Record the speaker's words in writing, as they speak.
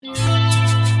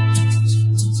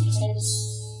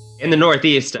In the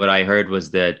Northeast, what I heard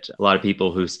was that a lot of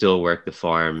people who still work the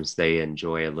farms, they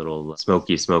enjoy a little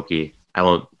smoky. I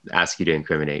won't ask you to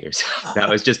incriminate yourself. That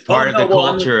was just Oh part of no, the well,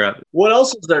 I mean, culture. what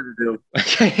else is there to do?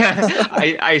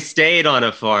 I stayed on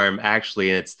a farm actually,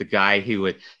 and it's the guy he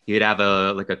would have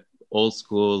a like a old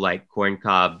school like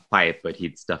corncob pipe, but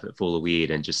he'd stuff it full of weed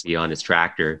and just be on his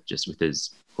tractor just with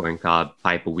his corncob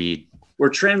pipe of weed. We're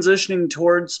transitioning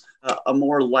towards a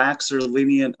more lax or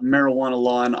lenient marijuana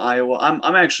law in Iowa.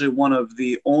 I'm actually one of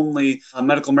the only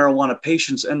medical marijuana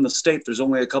patients in the state. There's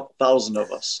only a couple thousand of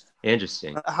us.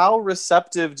 Interesting. How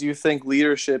receptive do you think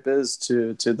leadership is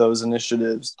to those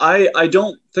initiatives? I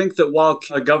don't think that while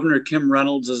Governor Kim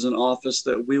Reynolds is in office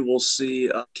that we will see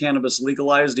cannabis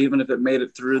legalized, even if it made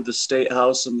it through the state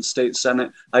house and the state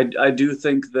senate. I do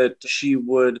think that she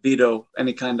would veto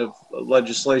any kind of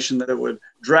legislation that would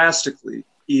drastically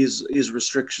ease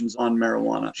restrictions on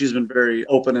marijuana. She's been very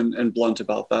open and blunt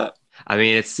about that. I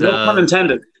mean, it's No pun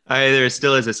intended. there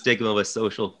still is a stigma with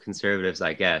social conservatives,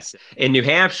 I guess. In New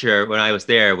Hampshire, when I was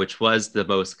there, which was the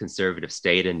most conservative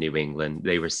state in New England,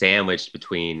 they were sandwiched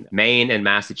between Maine and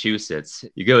Massachusetts.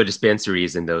 You go to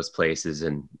dispensaries in those places,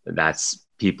 and that's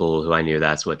people who I knew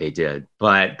that's what they did.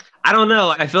 But I don't know.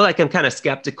 I feel like I'm kind of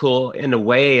skeptical in a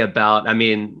way about, I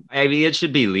mean, it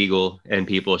should be legal and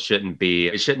it shouldn't be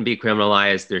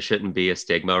criminalized. There shouldn't be a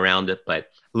stigma around it.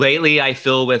 But lately, I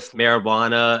feel with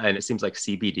marijuana, and it seems like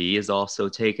CBD is also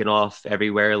taken off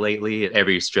everywhere lately.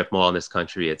 Every strip mall in this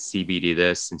country, it's CBD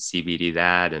this and CBD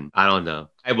that. And I don't know.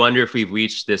 I wonder if we've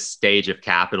reached this stage of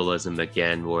capitalism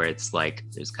again, where it's like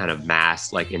there's kind of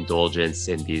mass like indulgence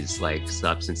in these like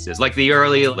substances, like the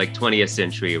early like 20th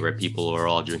century where people were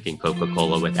all drinking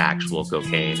Coca-Cola with actual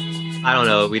cocaine. I don't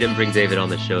know. We didn't bring David on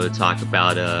the show to talk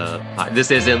about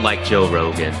this isn't like Joe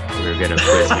Rogan. We're gonna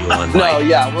quiz you on No, like,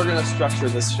 yeah, we're gonna structure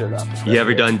this shit up. you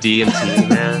ever done DMT,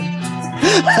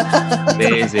 man?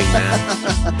 Amazing, man.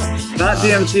 Not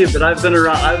DMT, but I've been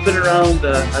around. I've been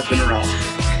around.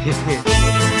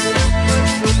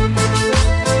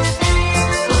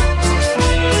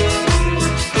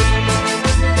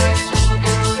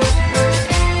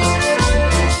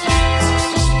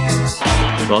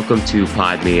 Welcome to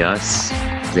Pod Me Us,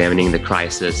 examining the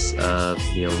crisis of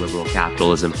neoliberal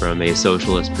capitalism from a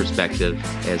socialist perspective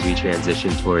as we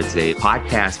transition towards a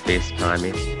podcast-based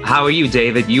economy. How are you,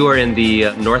 David? You are in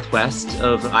the northwest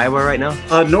of Iowa right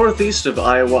now? Northeast of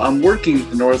Iowa. I'm working in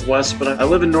the northwest, but I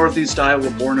live in northeast Iowa,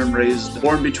 born and raised.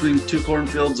 Born between two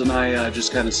cornfields, and I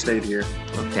just kind of stayed here.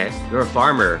 Okay. You're a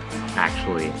farmer,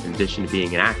 actually, in addition to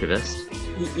being an activist.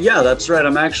 Yeah, that's right.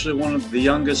 I'm actually one of the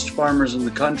youngest farmers in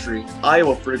the country.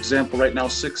 Iowa, for example, right now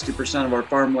 60% of our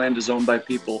farmland is owned by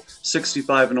people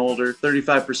 65 and older,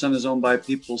 35% is owned by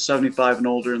people 75 and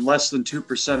older, and less than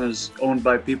 2% is owned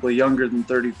by people younger than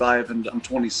 35, and I'm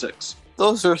 26.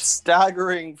 Those are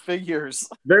staggering figures.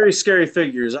 Very scary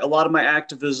figures. A lot of my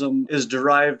activism is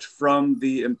derived from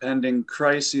the impending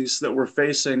crises that we're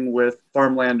facing with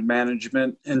farmland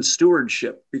management and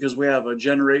stewardship, because we have a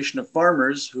generation of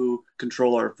farmers who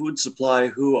control our food supply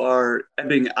who are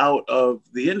ebbing out of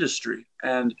the industry.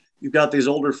 And you've got these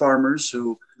older farmers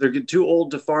who they're too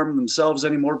old to farm themselves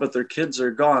anymore, but their kids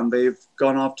are gone. They've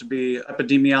gone off to be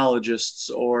epidemiologists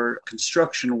or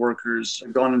construction workers,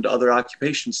 gone into other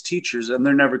occupations, teachers, and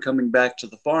they're never coming back to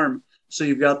the farm. So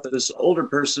you've got this older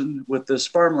person with this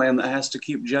farmland that has to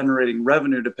keep generating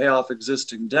revenue to pay off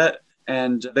existing debt.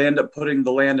 And they end up putting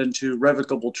the land into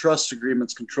revocable trust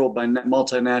agreements controlled by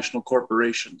multinational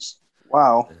corporations.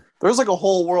 Wow. There's like a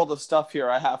whole world of stuff here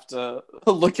I have to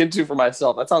look into for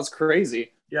myself. That sounds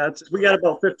crazy. Yeah, we got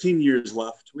about 15 years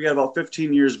left. We got about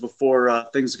 15 years before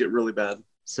things get really bad.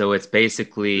 So it's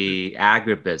basically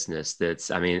agribusiness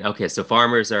okay, so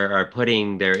farmers are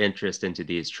putting their interest into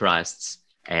these trusts.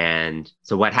 And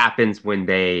so what happens when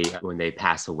they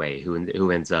pass away?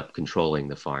 Who ends up controlling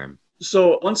the farm?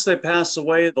 So once they pass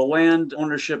away, the land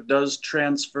ownership does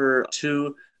transfer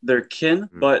to their kin,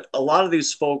 but a lot of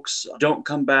these folks don't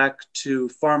come back to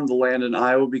farm the land in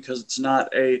Iowa because it's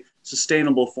not a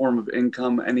sustainable form of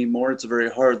income anymore. It's a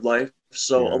very hard life.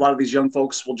 So a lot of these young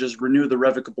folks will just renew the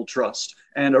revocable trust.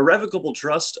 And a revocable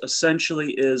trust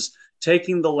essentially is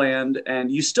taking the land,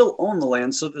 and you still own the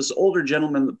land. So this older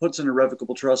gentleman that puts in a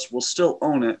revocable trust will still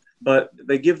own it, but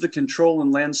they give the control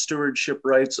and land stewardship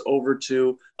rights over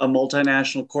to a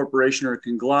multinational corporation or a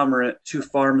conglomerate to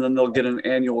farm, and then they'll get an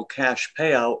annual cash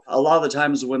payout. A lot of the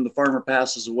times when the farmer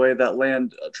passes away, that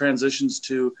land transitions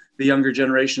to the younger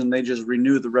generation and they just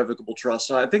renew the revocable trust.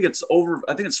 So I think it's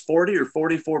 40 or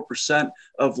 44%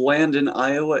 of land in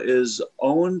Iowa is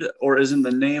owned or is in the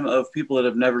name of people that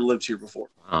have never lived here before.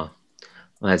 Wow.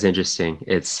 Well, that's interesting.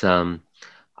 It's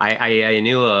I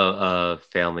knew a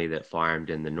family that farmed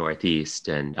in the Northeast,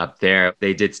 and up there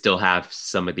they did still have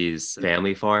some of these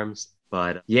family farms.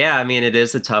 But yeah, I mean, it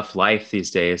is a tough life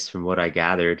these days from what I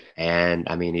gathered. And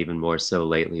I mean, even more so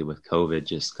lately with COVID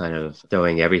just kind of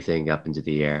throwing everything up into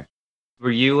the air.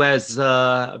 Were you as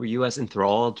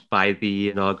enthralled by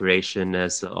the inauguration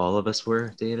as all of us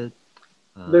were, David?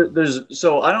 There's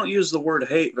so I don't use the word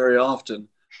hate very often,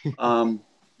 um,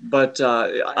 but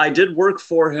I did work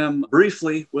for him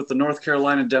briefly with the North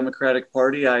Carolina Democratic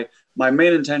Party. I My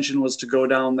main intention was to go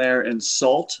down there and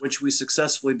salt, which we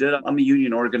successfully did. I'm a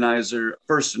union organizer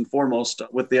first and foremost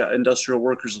with the industrial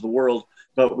workers of the world.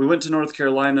 But we went to North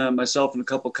Carolina, myself and a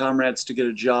couple comrades, to get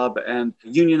a job and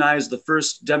unionize the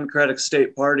first Democratic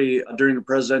state party during a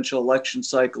presidential election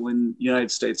cycle in United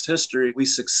States history. We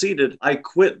succeeded. I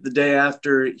quit the day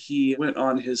after he went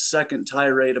on his second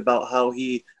tirade about how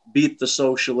he beat the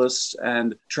socialists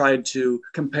and tried to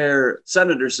compare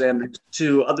Senator Sanders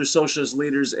to other socialist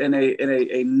leaders in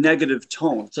a negative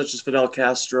tone, such as Fidel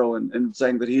Castro, and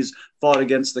saying that he's fought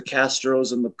against the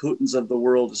Castros and the Putins of the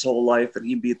world his whole life, and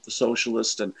he beat the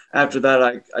socialist. And after that,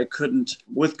 I couldn't,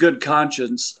 with good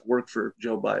conscience, work for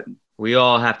Joe Biden. We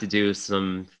all have to do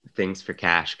some things for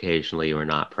cash occasionally we're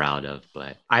not proud of,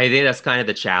 but I think that's kind of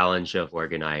the challenge of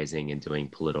organizing and doing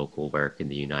political work in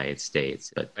the United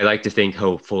States. But I like to think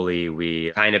hopefully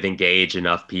we kind of engage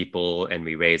enough people and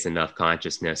we raise enough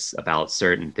consciousness about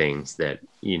certain things that,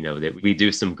 that we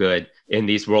do some good in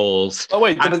these roles. Oh,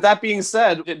 wait, but that being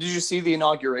said, did you see the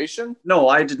inauguration? No,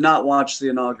 I did not watch the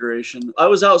inauguration. I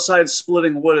was outside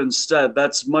splitting wood instead.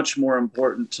 That's much more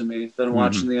important to me than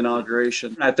watching the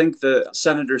inauguration. I think that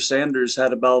Senator Sanders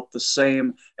had about the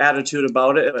same attitude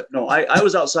about it. But no, I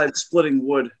was outside splitting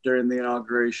wood during the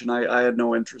inauguration. I had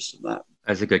no interest in that.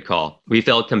 That's a good call. We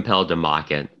felt compelled to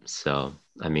mock it. So,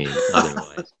 I mean,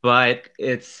 otherwise. But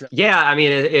I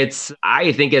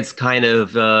think it's kind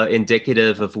of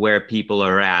indicative of where people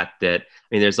are at that. I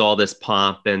mean, there's all this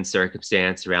pomp and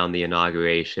circumstance around the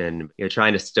inauguration. You're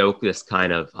trying to stoke this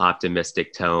kind of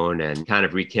optimistic tone and kind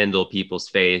of rekindle people's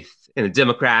faith in the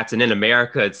Democrats and in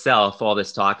America itself, all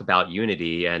this talk about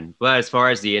unity. But as far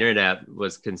as the internet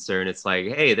was concerned, it's like,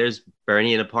 hey, there's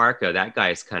Bernie in a parka. That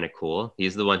guy's kind of cool.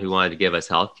 He's the one who wanted to give us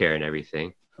healthcare and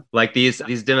everything. Like these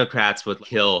Democrats would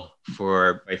kill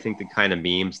for, I think, the kind of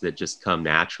memes that just come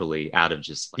naturally out of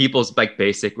just people's like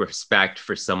basic respect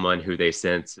for someone who they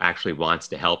sense actually wants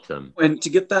to help them. And to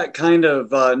get that kind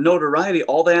of notoriety,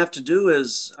 all they have to do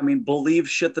is, believe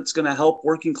shit that's going to help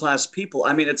working class people.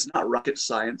 It's not rocket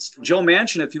science. Joe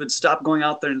Manchin, if he would stop going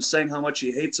out there and saying how much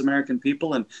he hates American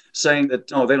people and saying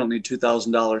that, oh, they don't need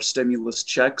 $2,000 stimulus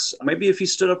checks. Maybe if he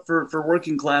stood up for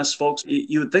working class folks,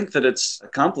 you would think that it's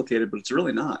complicated, but it's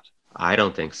really not. I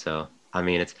don't think so.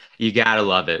 You gotta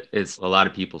love it. It's a lot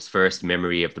of people's first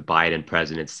memory of the Biden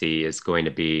presidency is going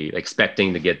to be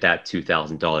expecting to get that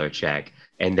 $2,000 check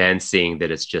and then seeing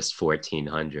that it's just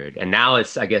 $1,400. And now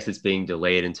I guess it's being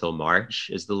delayed until March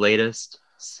is the latest.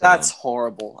 So. That's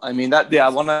horrible. When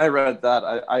I read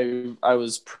that, I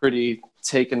was pretty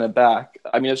taken aback.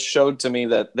 It showed to me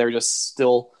that they're just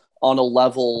still on a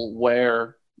level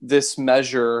where this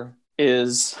measure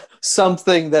is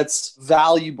something that's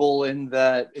valuable in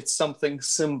that it's something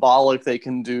symbolic they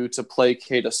can do to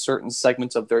placate a certain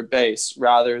segment of their base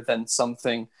rather than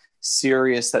something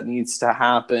serious that needs to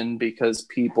happen because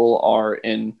people are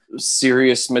in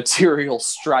serious material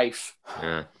strife.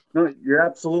 Yeah. No, you're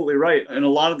absolutely right. And a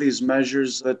lot of these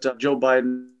measures that Joe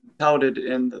Biden touted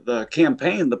in the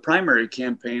campaign, the primary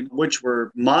campaign, which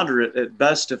were moderate at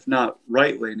best, if not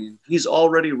right-leaning. He's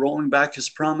already rolling back his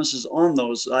promises on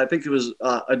those. I think it was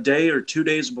a day or 2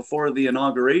 days before the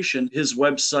inauguration, his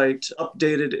website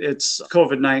updated its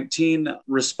COVID-19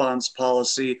 response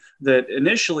policy that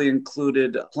initially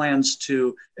included plans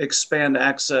to expand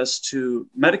access to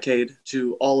Medicaid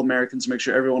to all Americans, make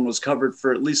sure everyone was covered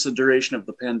for at least the duration of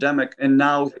the pandemic. And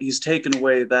now he's taken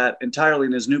away that entirely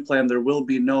in his new plan. There will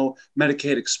be no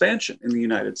Medicaid expansion in the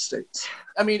United States.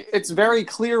 It's very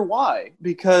clear why,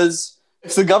 because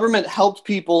if the government helped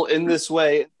people in this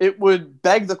way, it would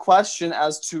beg the question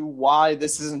as to why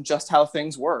this isn't just how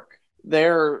things work.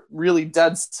 They're really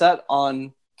dead set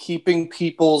on keeping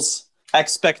people's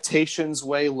expectations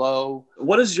way low.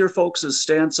 What is your folks'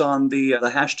 stance on the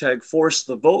hashtag Force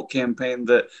the Vote campaign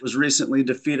that was recently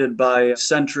defeated by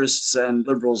centrists and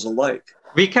liberals alike?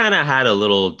 We kind of had a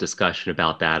little discussion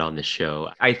about that on the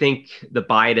show. I think the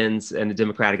Bidens and the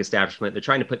Democratic establishment, they're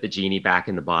trying to put the genie back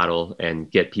in the bottle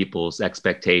and get people's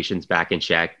expectations back in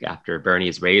check after Bernie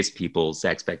has raised people's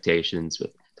expectations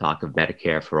with talk of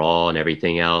Medicare for all and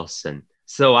everything else. And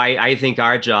So I think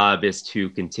our job is to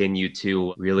continue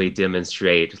to really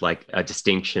demonstrate like a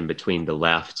distinction between the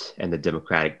left and the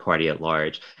Democratic Party at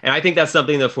large. And I think that's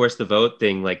something the force the vote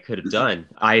thing like could have done.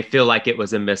 I feel like it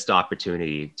was a missed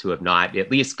opportunity to have not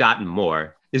at least gotten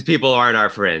more. These people aren't our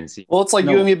friends. Well, it's like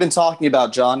you and me have been talking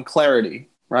about, John, clarity,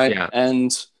 right? Yeah.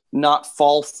 And not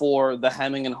fall for the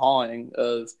hemming and hawing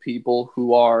of people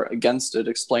who are against it,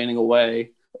 explaining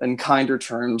away in kinder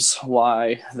terms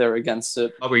why they're against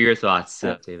it. What were your thoughts,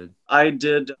 David? I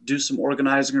did do some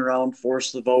organizing around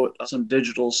Force the Vote, some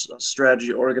digital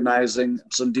strategy organizing,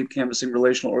 some deep canvassing,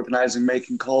 relational organizing,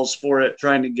 making calls for it,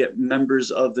 trying to get members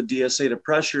of the DSA to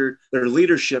pressure their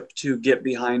leadership to get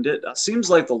behind it. It seems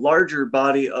like the larger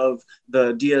body of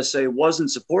the DSA was in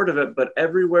support of it, but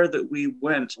everywhere that we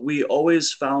went, we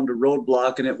always found a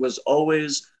roadblock, and it was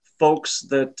always folks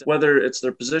that, whether it's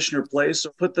their position or place,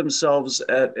 put themselves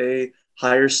at a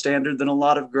higher standard than a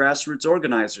lot of grassroots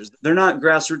organizers. They're not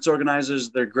grassroots organizers,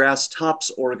 they're grass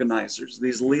tops organizers,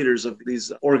 these leaders of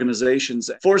these organizations.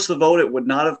 Force the vote, it would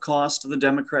not have cost the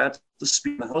Democrats the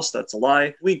Speaker of the House. That's a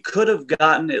lie. We could have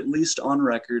gotten at least on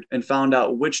record and found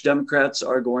out which Democrats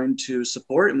are going to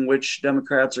support and which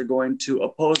Democrats are going to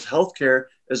oppose healthcare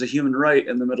as a human right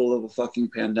in the middle of a fucking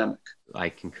pandemic. I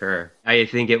concur. I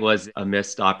think it was a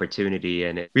missed opportunity,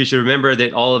 and we should remember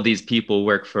that all of these people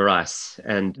work for us.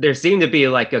 And there seemed to be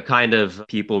like a kind of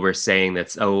people were saying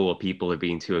that's, oh, well, people are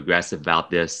being too aggressive about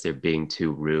this. They're being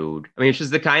too rude. I mean, it's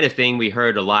just the kind of thing we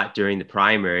heard a lot during the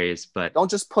primaries, but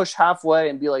don't just push halfway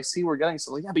and be like, see, we're getting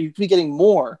something. Yeah, but you could be getting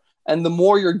more. And the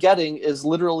more you're getting is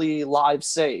literally lives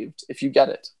saved if you get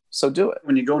it. So do it.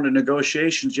 When you go into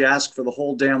negotiations, you ask for the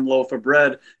whole damn loaf of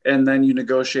bread, and then you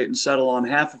negotiate and settle on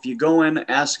half. If you go in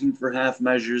asking for half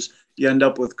measures, you end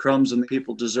up with crumbs, and the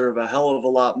people deserve a hell of a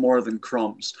lot more than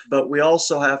crumbs. But we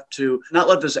also have to not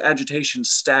let this agitation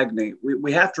stagnate.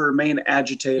 We have to remain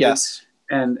agitated. Yes.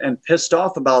 And pissed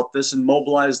off about this and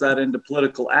mobilize that into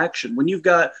political action. When you've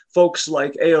got folks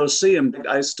like AOC, and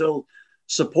I still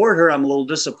support her, I'm a little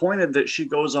disappointed that she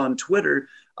goes on Twitter,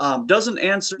 doesn't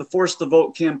answer the Force the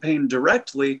Vote campaign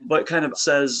directly, but kind of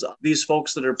says these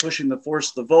folks that are pushing the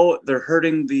Force the Vote, they're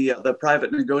hurting the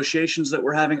private negotiations that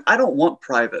we're having. I don't want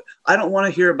private. I don't want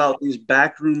to hear about these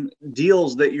backroom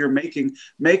deals that you're making.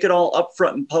 Make it all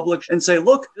upfront and public and say,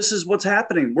 look, this is what's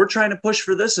happening. We're trying to push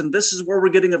for this, and this is where we're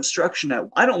getting obstruction at.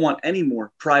 I don't want any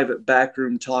more private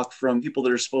backroom talk from people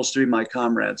that are supposed to be my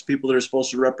comrades, people that are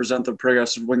supposed to represent the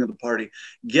progressive wing of the party.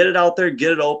 Get it out there,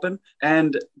 get it open,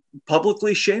 and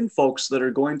publicly shame folks that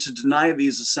are going to deny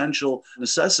these essential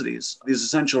necessities, these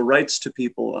essential rights to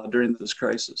people during this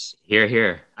crisis. Hear,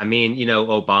 hear. I mean,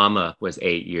 Obama was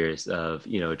 8 years of,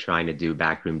 trying to do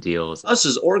backroom deals. Us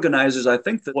as organizers, I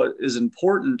think that what is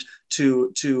important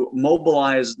to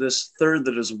mobilize this third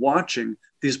that is watching,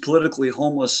 these politically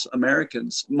homeless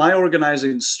Americans. My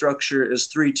organizing structure is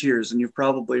 3 tiers, and you've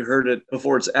probably heard it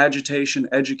before. It's agitation,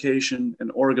 education,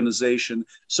 and organization.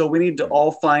 So we need to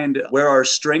all find where our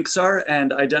strengths are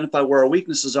and identify where our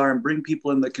weaknesses are and bring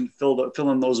people in that can fill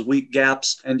in those weak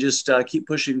gaps and just keep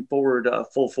pushing forward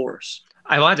full force.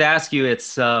 I wanted to ask you,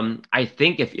 it's, I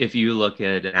think if you look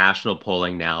at national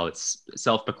polling now, it's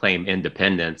self-proclaimed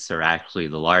independents are actually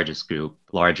the largest group,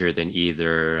 larger than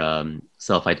either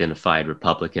self-identified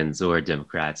Republicans or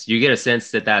Democrats. Do you get a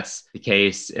sense that that's the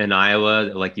case in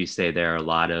Iowa? Like you say, there are a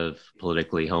lot of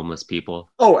politically homeless people.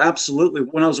 Oh, absolutely.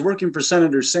 When I was working for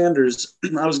Senator Sanders,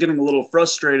 I was getting a little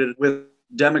frustrated with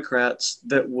Democrats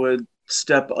that would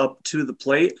step up to the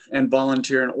plate and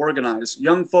volunteer and organize.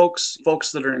 Young folks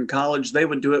that are in college, they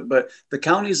would do it. But the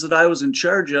counties that I was in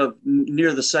charge of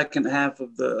near the second half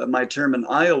of my term in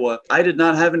Iowa, I did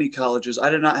not have any colleges. I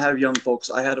did not have young folks.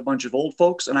 I had a bunch of old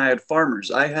folks, and I had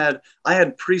farmers. I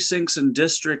had precincts and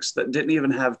districts that didn't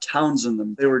even have towns in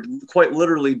them. They were quite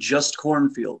literally just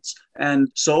cornfields.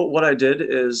 And so what I did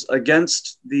is,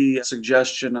 against the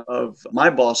suggestion of my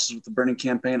bosses with the Bernie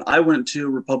campaign, I went to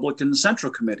Republican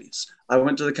Central Committees. I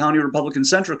went to the county Republican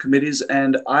Central Committees,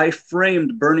 and I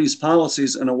framed Bernie's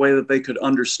policies in a way that they could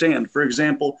understand. For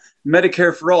example,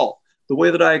 Medicare for all. The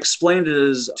way that I explained it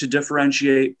is to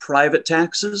differentiate private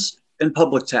taxes and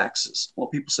public taxes. Well,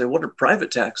 people say, what are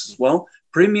private taxes? Well,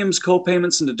 premiums,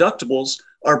 co-payments, and deductibles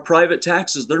are private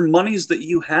taxes. They're monies that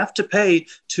you have to pay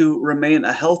to remain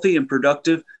a healthy and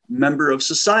productive member of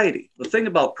society. The thing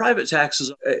about private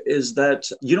taxes is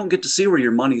that you don't get to see where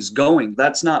your money's going.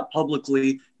 That's not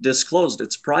publicly disclosed.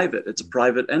 It's private. It's a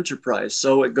private enterprise.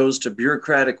 So it goes to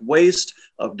bureaucratic waste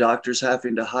of doctors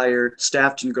having to hire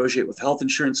staff to negotiate with health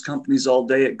insurance companies all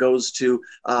day. It goes to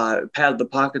pad the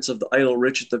pockets of the idle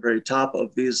rich at the very top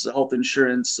of these health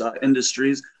insurance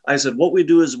industries. I said, what we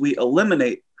do is we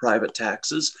eliminate private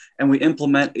taxes and we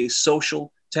implement a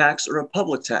social tax or a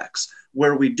public tax.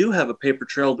 Where we do have a paper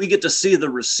trail, we get to see the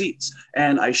receipts.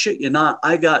 And I shit you not,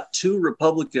 I got 2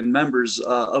 Republican members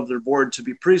of their board to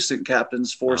be precinct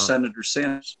captains for Senator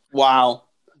Sanders. Wow.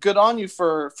 Good on you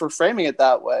for framing it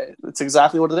that way. It's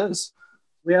exactly what it is.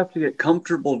 We have to get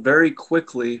comfortable very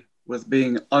quickly with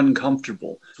being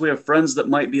uncomfortable. We have friends that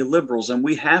might be liberals and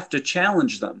we have to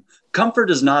challenge them. Comfort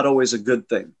is not always a good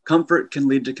thing. Comfort can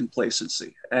lead to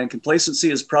complacency. And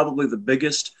complacency is probably the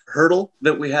biggest hurdle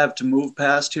that we have to move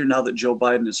past here now that Joe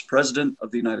Biden is president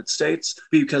of the United States,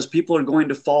 because people are going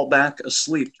to fall back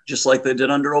asleep, just like they did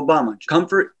under Obama.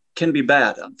 Comfort can be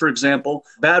bad. For example,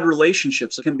 bad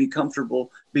relationships can be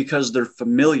comfortable because they're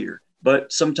familiar.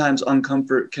 But sometimes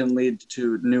uncomfort can lead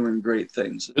to new and great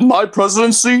things. In my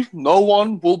presidency, no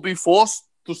one will be forced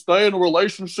to stay in a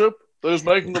relationship that is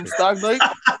making them stagnate.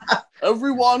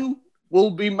 Everyone will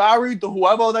be married to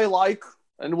whoever they like,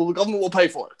 and the government will pay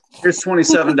for it. Here's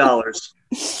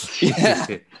 $27.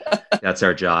 Yeah. That's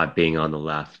our job, being on the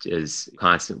left, is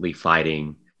constantly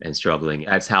fighting and struggling.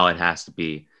 That's how it has to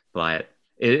be. But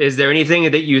is there anything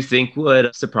that you think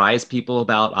would surprise people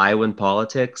about Iowan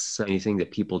politics? Anything that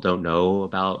people don't know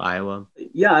about Iowa?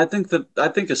 Yeah, I think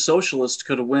a socialist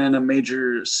could win a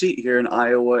major seat here in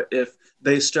Iowa if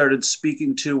they started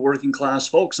speaking to working class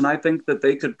folks. And I think that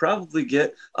they could probably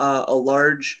get a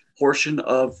large portion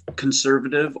of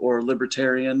conservative or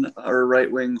libertarian or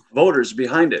right-wing voters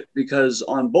behind it, because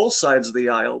on both sides of the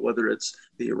aisle, whether it's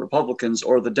the Republicans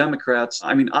or the Democrats,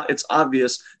 I mean, it's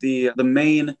obvious the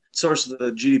main source of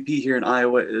the GDP here in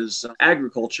Iowa is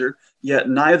agriculture, yet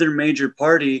neither major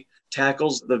party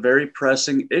tackles the very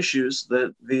pressing issues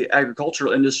that the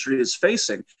agricultural industry is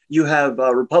facing. You have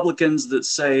Republicans that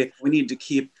say we need to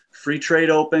keep free trade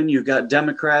open. You've got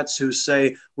Democrats who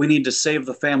say we need to save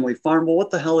the family farm. Well, what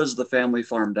the hell is the family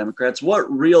farm, Democrats?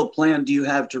 What real plan do you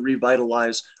have to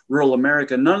revitalize rural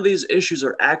America? None of these issues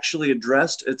are actually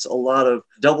addressed. It's a lot of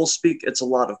doublespeak. It's a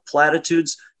lot of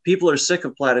platitudes. People are sick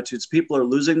of platitudes. People are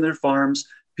losing their farms.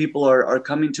 People are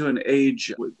coming to an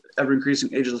age, ever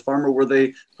increasing age of the farmer, where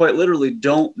they quite literally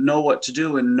don't know what to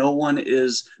do, and no one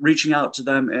is reaching out to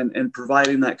them and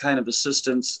providing that kind of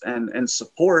assistance and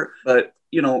support. But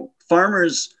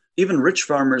farmers, even rich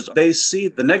farmers, they see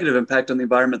the negative impact on the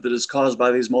environment that is caused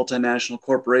by these multinational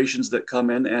corporations that come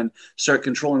in and start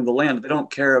controlling the land. They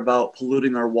don't care about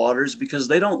polluting our waters because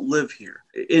they don't live here.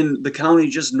 In the county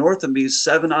just north of me,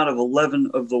 7 out of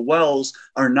 11 of the wells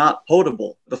are not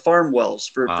potable. The farm wells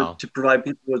to provide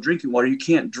people with drinking water. You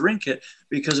can't drink it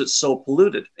because it's so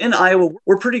polluted. In Iowa,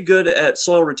 we're pretty good at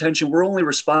soil retention. We're only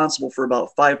responsible for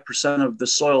about 5% of the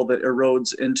soil that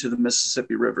erodes into the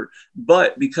Mississippi River.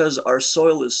 But because our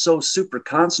soil is so super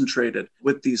concentrated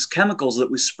with these chemicals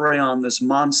that we spray on this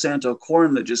Monsanto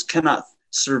corn that just cannot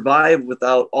survive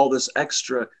without all this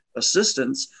extra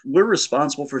assistance, we're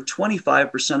responsible for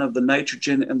 25% of the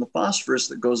nitrogen and the phosphorus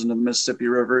that goes into the Mississippi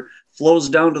River, flows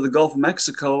down to the Gulf of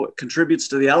Mexico, contributes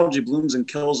to the algae blooms, and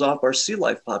kills off our sea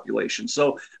life population.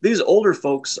 So these older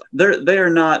folks, they are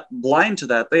not blind to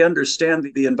that. They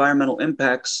understand the environmental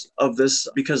impacts of this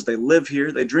because they live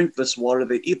here, they drink this water,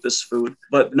 they eat this food,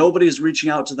 but nobody's reaching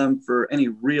out to them for any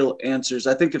real answers.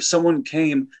 I think if someone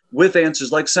came with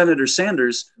answers like Senator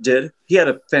Sanders did, he had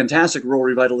a fantastic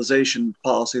rural revitalization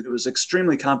policy that was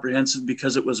extremely comprehensive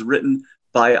because it was written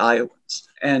by Iowans.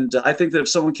 And I think that if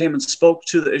someone came and spoke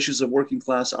to the issues of working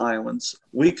class Iowans,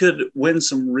 we could win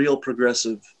some real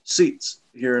progressive seats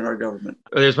here in our government.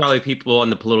 There's probably people on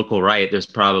the political right. There's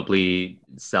probably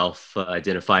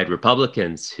self-identified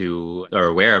Republicans who are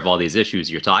aware of all these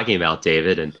issues you're talking about,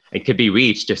 David, and could be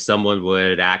reached if someone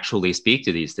would actually speak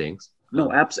to these things. No,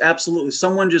 absolutely.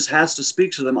 Someone just has to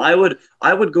speak to them. I would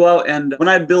go out, and when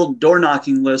I build door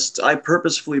knocking lists, I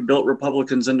purposefully built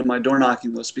Republicans into my door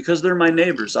knocking list because they're my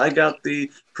neighbors. I got the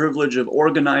privilege of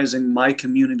organizing my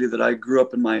community that I grew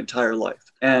up in my entire life.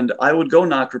 And I would go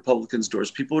knock Republicans' doors.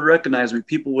 People would recognize me.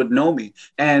 People would know me.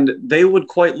 And they would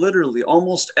quite literally,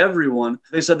 almost everyone,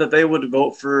 they said that they would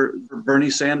vote for Bernie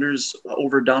Sanders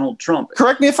over Donald Trump.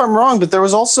 Correct me if I'm wrong, but there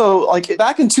was also, like,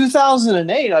 back in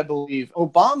 2008, I believe,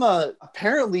 Obama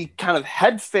apparently kind of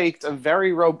head faked a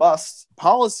very robust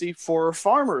policy for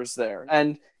farmers there.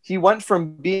 And he went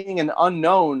from being an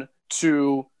unknown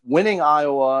to winning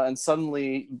Iowa and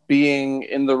suddenly being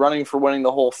in the running for winning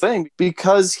the whole thing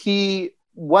because he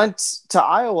went to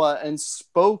Iowa and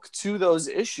spoke to those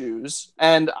issues.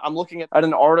 And I'm looking at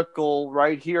an article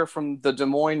right here from the Des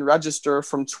Moines Register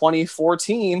from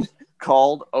 2014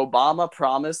 called Obama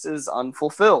Promise is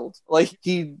Unfulfilled. Like,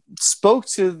 he spoke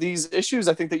to these issues,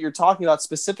 I think, that you're talking about,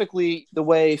 specifically the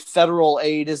way federal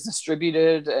aid is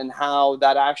distributed and how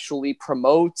that actually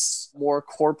promotes more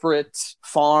corporate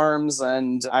farms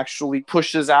and actually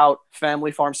pushes out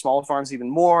family farms, smaller farms even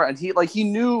more. And he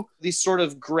knew these sort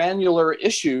of granular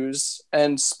issues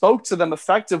and spoke to them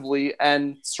effectively,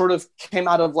 and sort of came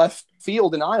out of left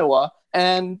field in Iowa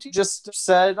and just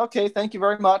said, okay, thank you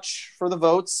very much for the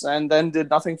votes, and then did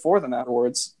nothing for them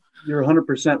afterwards. You're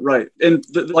 100% right. And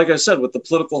like I said, with the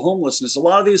political homelessness, a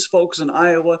lot of these folks in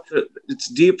Iowa, it's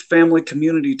deep family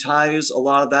community ties. A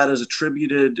lot of that is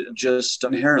attributed just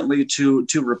inherently to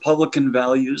Republican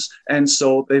values. And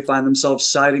so they find themselves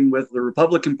siding with the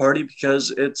Republican Party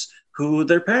because it's who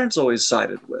their parents always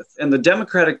sided with. And the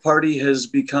Democratic Party has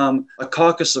become a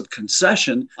caucus of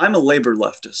concession. I'm a labor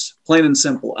leftist, plain and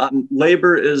simple.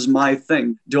 Labor is my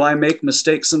thing. Do I make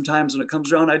mistakes sometimes when it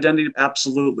comes around identity?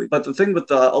 Absolutely. But the thing with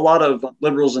a lot of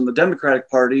liberals in the Democratic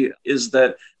Party is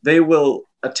that they will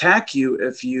attack you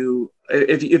if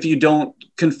you don't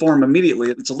conform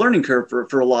immediately. It's a learning curve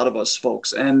for a lot of us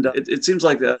folks. And it seems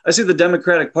like I see the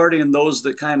Democratic Party and those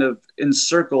that kind of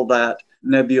encircle that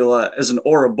nebula as an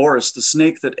Ouroboros, the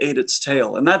snake that ate its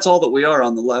tail. And that's all that we are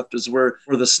on the left, is we're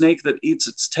the snake that eats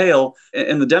its tail.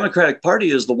 And the Democratic Party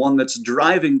is the one that's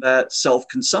driving that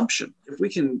self-consumption. If we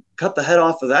can cut the head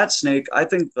off of that snake, I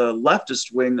think the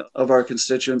leftist wing of our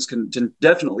constituents can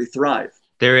definitely thrive.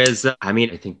 There is,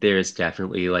 I think there is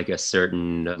definitely like a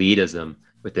certain elitism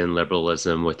within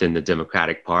liberalism, within the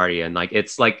Democratic Party. And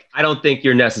it's like, I don't think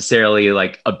you're necessarily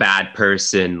like a bad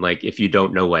person, like if you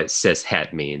don't know what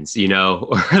cishet means,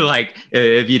 or like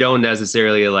if you don't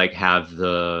necessarily like have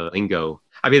the lingo.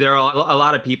 There are a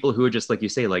lot of people who are just, like you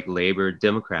say, like labor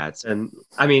Democrats. And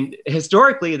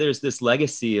historically, there's this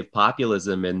legacy of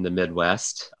populism in the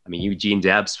Midwest. Eugene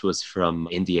Debs was from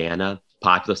Indiana.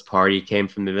 Populist Party came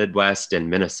from the Midwest and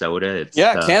Minnesota.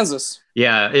 Kansas.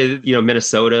 Yeah,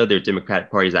 Minnesota, their Democratic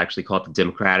Party is actually called the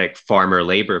Democratic Farmer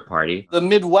Labor Party. The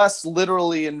Midwest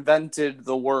literally invented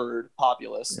the word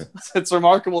populist. Yeah. It's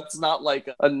remarkable. It's not like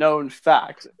a known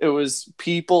fact. It was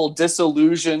people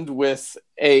disillusioned with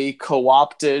a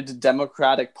co-opted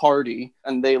Democratic Party,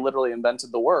 and they literally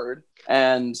invented the word.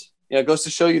 And it goes to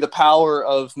show you the power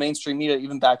of mainstream media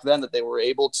even back then, that they were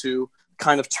able to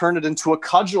kind of turn it into a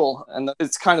cudgel, and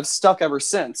it's kind of stuck ever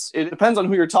since. It depends on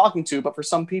who you're talking to, but for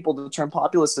some people, the term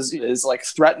populist is like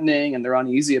threatening, and they're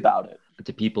uneasy about it.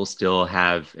 Do people still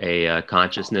have a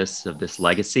consciousness of this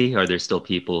legacy? Are there still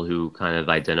people who kind of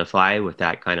identify with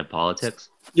that kind of politics?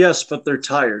 Yes, but they're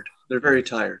tired. They're very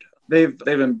tired. They've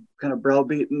been kind of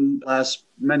browbeaten the last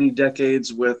many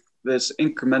decades with this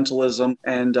incrementalism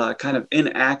and kind of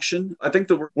inaction. I think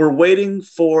that we're waiting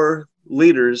for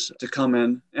leaders to come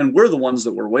in, and we're the ones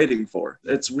that we're waiting for.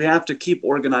 We have to keep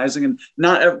organizing, and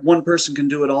not one person can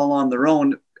do it all on their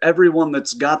own. Everyone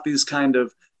that's got these kind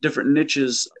of different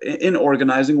niches in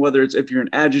organizing, whether it's if you're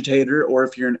an agitator or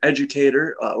if you're an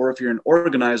educator or if you're an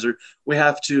organizer, we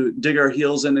have to dig our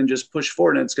heels in and just push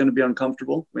forward. And it's going to be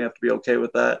uncomfortable. We have to be okay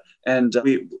with that. And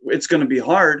it's going to be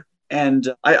hard.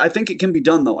 And I think it can be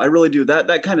done, though. I really do.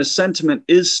 That kind of sentiment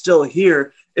is still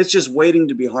here. It's just waiting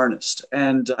to be harnessed.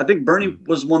 And I think Bernie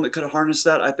was one that could have harnessed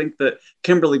that. I think that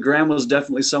Kimberly Graham was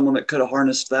definitely someone that could have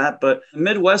harnessed that. But the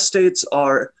Midwest states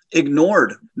are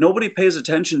ignored. Nobody pays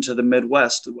attention to the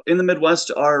Midwest. In the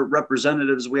Midwest, our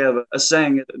representatives, we have a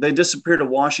saying, they disappear to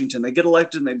Washington. They get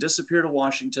elected and they disappear to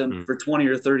Washington for 20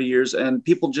 or 30 years, and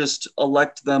people just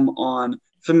elect them on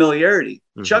familiarity.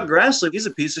 Chuck Grassley, he's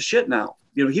a piece of shit now.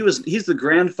 He's the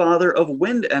grandfather of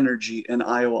wind energy in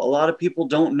Iowa. A lot of people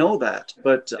don't know that.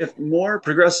 But if more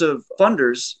progressive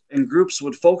funders and groups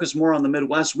would focus more on the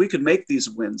Midwest, we could make these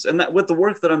wins. And that with the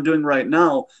work that I'm doing right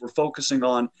now, we're focusing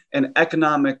on an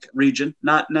economic region,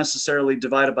 not necessarily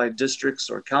divided by districts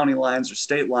or county lines or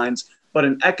state lines, but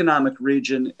an economic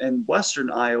region in Western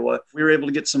Iowa. We were able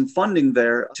to get some funding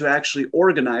there to actually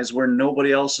organize where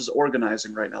nobody else is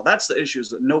organizing right now. That's the issue, is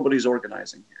that nobody's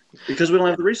organizing here because we don't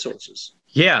have the resources.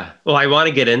 Yeah. Well, I want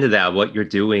to get into that, what you're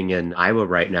doing in Iowa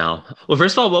right now. Well,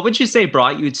 first of all, what would you say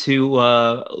brought you to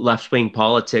left-wing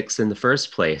politics in the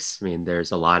first place?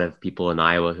 There's a lot of people in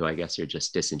Iowa who I guess are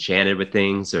just disenchanted with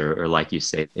things, or like you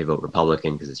say, they vote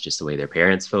Republican because it's just the way their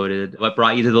parents voted. What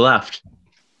brought you to the left?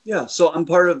 Yeah, so I'm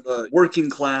part of the working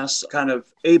class, kind of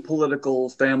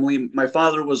apolitical family. My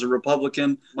father was a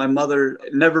Republican. My mother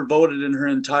never voted in her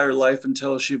entire life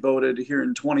until she voted here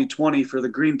in 2020 for the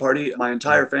Green Party. My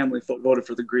entire family voted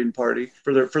for the Green Party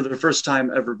for their first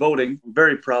time ever voting. I'm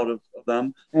very proud of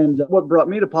them. And what brought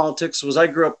me to politics was I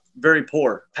grew up very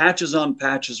poor. Patches on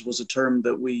patches was a term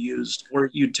that we used, where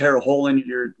you'd tear a hole in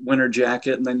your winter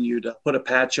jacket and then you'd put a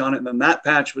patch on it, and then that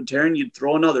patch would tear and you'd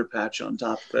throw another patch on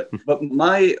top of it. But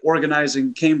my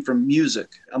organizing came from music.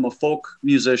 I'm a folk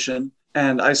musician.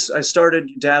 And I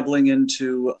started dabbling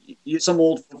into some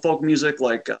old folk music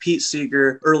like Pete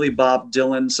Seeger, early Bob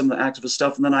Dylan, some of the activist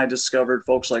stuff. And then I discovered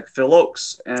folks like Phil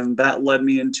Oakes, and that led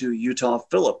me into Utah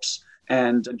Phillips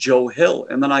and Joe Hill.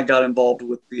 And then I got involved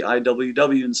with the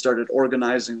IWW and started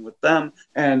organizing with them.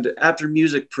 And after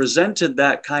music presented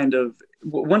that kind of,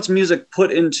 once music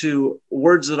put into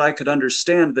words that I could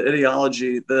understand the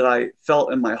ideology that I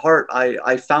felt in my heart,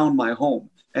 I found my home.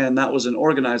 And that was in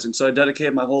organizing. So I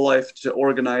dedicated my whole life to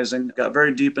organizing, got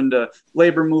very deep into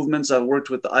labor movements. I've worked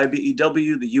with the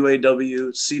IBEW, the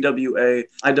UAW, CWA,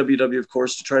 IWW, of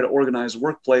course, to try to organize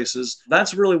workplaces.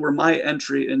 That's really where my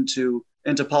entry into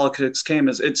politics came,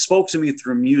 is it spoke to me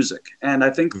through music. And I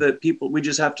think that we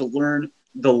just have to learn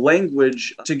the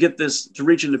language to get this, to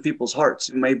reach into people's hearts.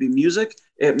 It may be music.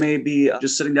 It may be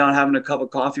just sitting down, having a cup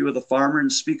of coffee with a farmer and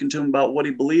speaking to him about what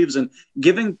he believes and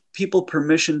giving people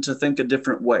permission to think a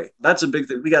different way. That's a big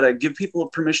thing. We got to give people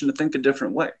permission to think a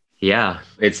different way. Yeah,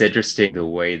 it's interesting the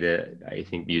way that I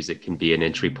think music can be an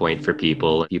entry point for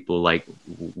people. People like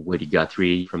Woody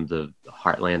Guthrie from the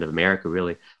heartland of America,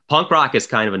 really. Punk rock is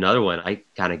kind of another one. I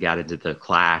kind of got into the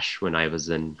Clash when I was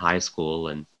in high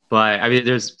school. But I mean,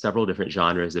 there's several different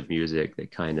genres of music that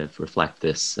kind of reflect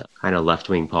this kind of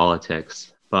left-wing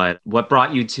politics. But what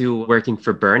brought you to working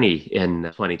for Bernie in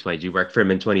 2020? Did you work for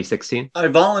him in 2016? I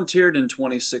volunteered in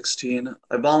 2016.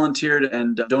 I volunteered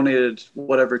and donated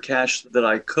whatever cash that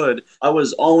I could. I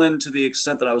was all in to the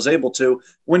extent that I was able to.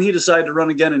 When he decided to run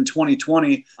again in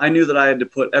 2020, I knew that I had to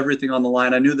put everything on the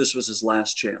line. I knew this was his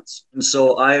last chance. And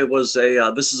so I was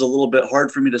this is a little bit hard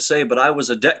for me to say, but I was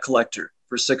a debt collector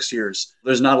for 6 years.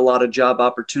 There's not a lot of job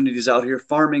opportunities out here.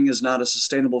 Farming is not a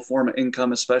sustainable form of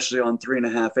income, especially on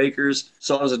 3.5 acres.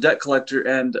 So I was a debt collector.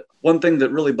 And one thing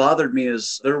that really bothered me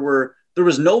is there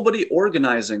was nobody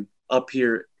organizing up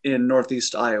here in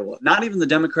Northeast Iowa, not even the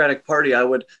Democratic Party. I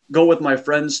would go with my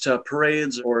friends to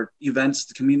parades or events,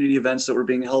 the community events that were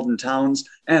being held in towns,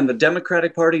 and the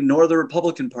Democratic Party nor the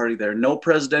Republican Party there. No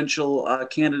presidential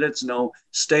candidates, no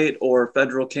state or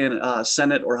federal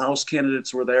Senate or House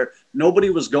candidates were there.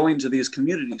 Nobody was going to these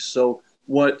communities. So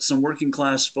what some working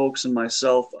class folks and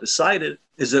myself decided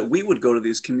is that we would go to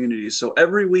these communities. So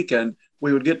every weekend,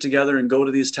 we would get together and go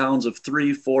to these towns of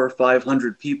 300, 400,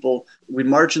 500 people. We'd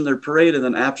march in their parade, and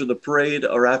then after the parade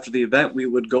or after the event, we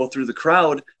would go through the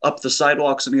crowd, up the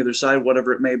sidewalks on either side,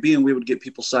 whatever it may be, and we would get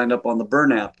people signed up on the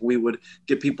Burn app. We would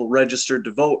get people registered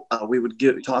to vote. We would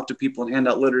talk to people and hand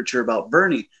out literature about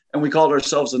Bernie. And we called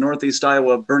ourselves the Northeast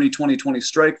Iowa Bernie 2020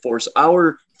 Strike Force.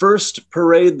 Our first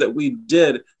parade that we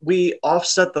did, we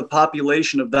offset the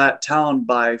population of that town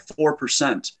by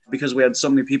 4% because we had so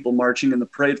many people marching in the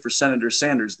parade for Senator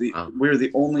Sanders. We were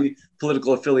the only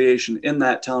political affiliation in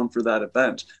that town for that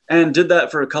event, and did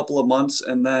that for a couple of months.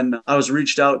 And then I was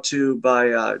reached out to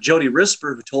by Jody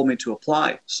Risper, who told me to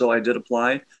apply. So I did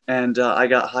apply, and I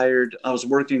got hired. I was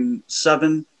working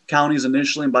 7 counties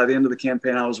initially, and by the end of the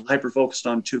campaign, I was hyper-focused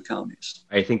on 2 counties.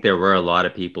 I think there were a lot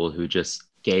of people who just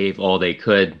gave all they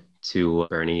could to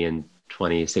Bernie in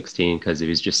 2016 because he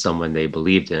was just someone they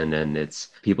believed in. And it's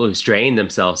people who strained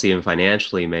themselves even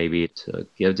financially maybe to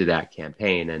give to that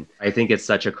campaign. And I think it's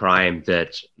such a crime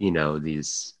that,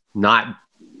 these, not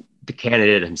the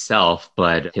candidate himself,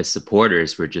 but his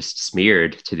supporters were just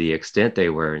smeared to the extent they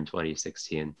were in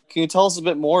 2016. Can you tell us a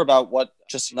bit more about what,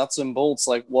 just nuts and bolts,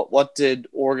 like what did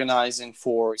organizing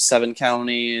for 7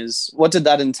 counties, what did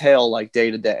that entail like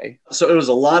day to day? So it was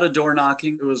a lot of door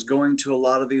knocking. It was going to a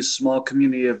lot of these small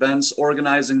community events,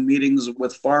 organizing meetings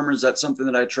with farmers. That's something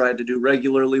that I tried to do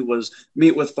regularly, was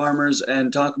meet with farmers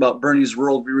and talk about Bernie's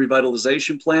rural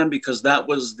revitalization plan, because that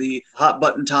was the hot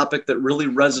button topic that really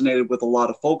resonated with a lot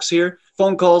of folks here.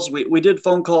 Phone calls, we did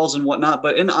phone calls and whatnot,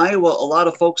 but in Iowa, a lot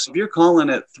of folks, if you're calling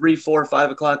at 3, 4,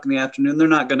 5 o'clock in the afternoon, they're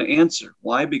not going to answer.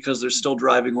 Why? Because they're still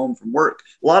driving home from work.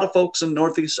 A lot of folks in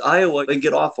Northeast Iowa, they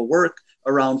get off of work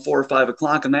around 4 or 5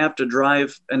 o'clock, and they have to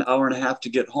drive an hour and a half to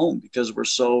get home because we're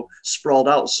so sprawled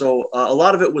out. So a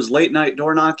lot of it was late night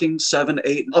door knocking, 7,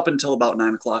 8, up until about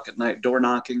 9 o'clock at night, door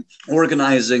knocking,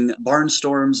 organizing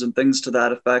barnstorms and things to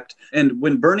that effect. And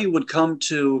when Bernie would come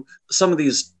to some of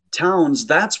these towns,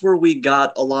 that's where we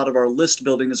got a lot of our list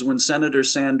building, is when Senator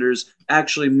Sanders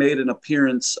actually made an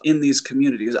appearance in these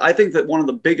communities. I think that one of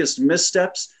the biggest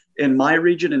missteps in my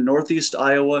region in Northeast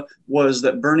Iowa was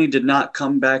that Bernie did not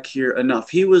come back here enough.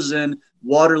 He was in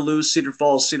Waterloo, Cedar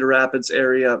Falls, Cedar Rapids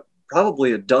area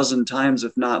probably a dozen times,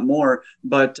 if not more.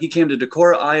 But he came to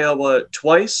Decorah, Iowa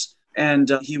twice.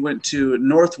 And he went to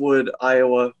Northwood,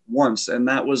 Iowa once. And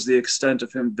that was the extent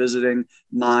of him visiting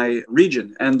my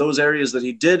region. And those areas that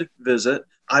he did visit,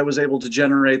 I was able to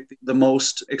generate the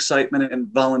most excitement and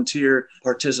volunteer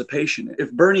participation.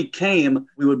 If Bernie came,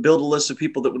 we would build a list of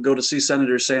people that would go to see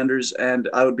Senator Sanders, and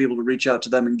I would be able to reach out to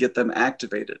them and get them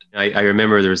activated. I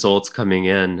remember the results coming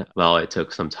in. Well, it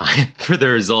took some time for the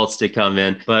results to come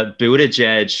in, but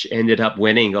Buttigieg ended up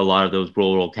winning a lot of those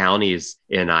rural counties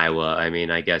in Iowa. I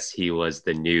mean, I guess he was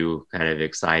the new kind of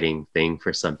exciting thing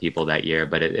for some people that year,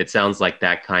 but it sounds like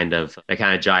that kind of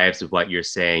jives with what you're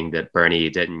saying, that Bernie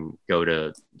didn't go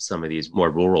to some of these more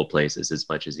rural places as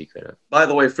much as he could have. By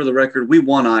the way, for the record, we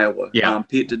won Iowa. Yeah.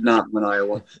 Pete did not win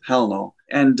Iowa. Hell no.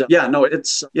 And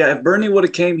if Bernie would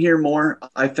have came here more,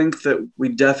 I think that we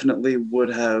definitely would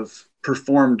have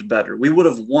performed better. We would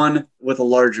have won with a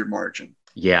larger margin.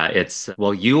 Yeah,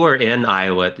 you were in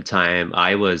Iowa at the time.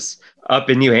 I was up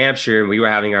in New Hampshire, and we were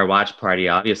having our watch party,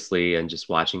 obviously, and just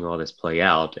watching all this play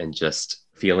out and just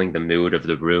feeling the mood of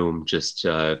the room just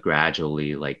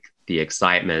gradually, like the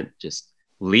excitement just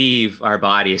leave our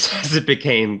bodies as it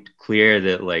became clear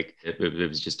that like it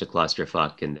was just a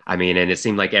clusterfuck. And I mean, and it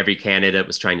seemed like every candidate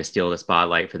was trying to steal the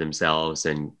spotlight for themselves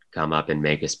and come up and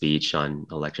make a speech on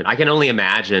election. I can only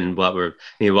imagine what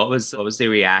was the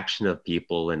reaction of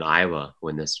people in Iowa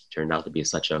when this turned out to be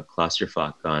such a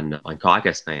clusterfuck on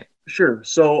caucus night. Sure.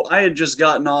 So I had just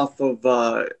gotten off of,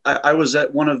 I was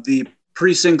at one of the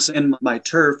precincts in my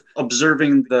turf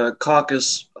observing the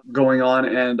caucus going on,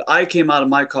 and I came out of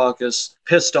my caucus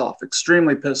pissed off,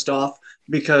 extremely pissed off,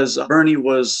 because Bernie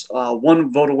was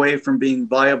one vote away from being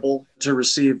viable to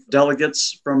receive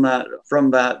delegates from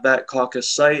that caucus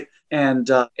site, and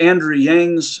Andrew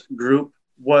Yang's group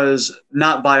was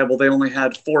not viable. They only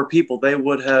had 4 people. They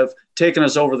would have taken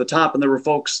us over the top, and there were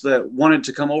folks that wanted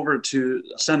to come over to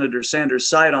Senator Sanders'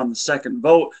 side on the second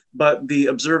vote, but the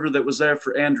observer that was there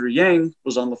for Andrew Yang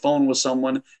was on the phone with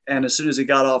someone, and as soon as he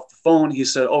got off the phone, he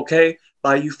said, okay,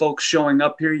 by you folks showing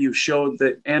up here, you showed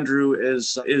that Andrew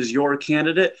is your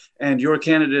candidate, and your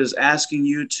candidate is asking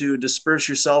you to disperse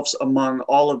yourselves among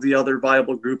all of the other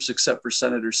viable groups except for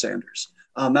Senator Sanders.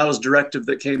 That was directive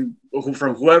that came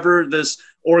from whoever this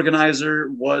organizer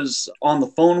was on the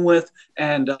phone with.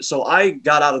 And so I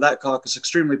got out of that caucus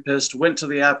extremely pissed, went to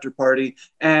the after party,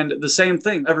 and the same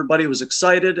thing. Everybody was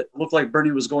excited, looked like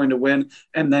Bernie was going to win.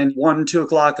 And then 2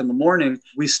 o'clock in the morning,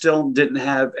 we still didn't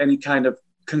have any kind of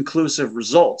conclusive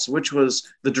results, which was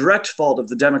the direct fault of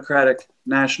the Democratic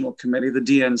National Committee, the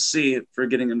DNC, for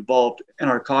getting involved in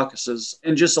our caucuses,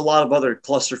 and just a lot of other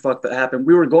clusterfuck that happened.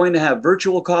 We were going to have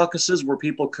virtual caucuses where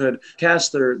people could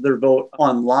cast their vote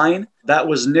online. That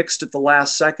was nixed at the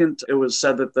last second. It was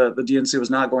said that the DNC was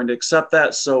not going to accept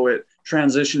that, so it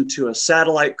transitioned to a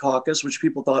satellite caucus, which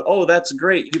people thought, oh, that's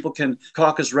great. People can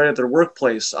caucus right at their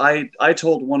workplace. I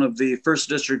told one of the 1st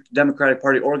District Democratic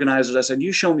Party organizers, I said,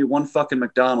 you show me one fucking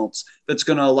McDonald's that's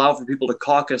going to allow for people to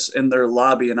caucus in their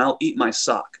lobby, and I'll eat my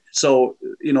sock. So,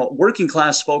 working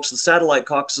class folks, the satellite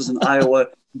caucuses in Iowa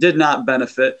did not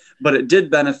benefit, but it did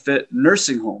benefit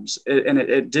nursing homes, and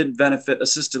it did benefit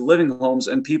assisted living homes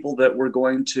and people that were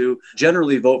going to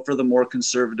generally vote for the more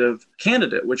conservative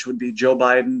candidate, which would be Joe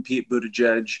Biden, Pete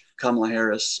Buttigieg, Kamala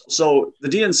Harris. So the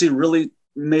DNC really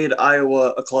made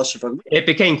Iowa a clusterfuck. It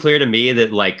became clear to me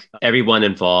that like everyone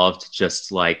involved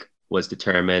just like was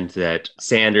determined that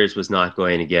Sanders was not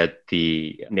going to get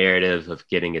the narrative of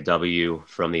getting a W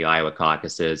from the Iowa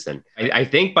caucuses. And I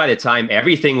think by the time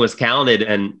everything was counted,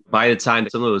 and by the time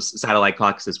some of those satellite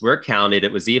caucuses were counted,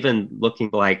 it was even looking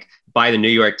like by the New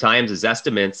York Times'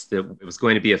 estimates that it was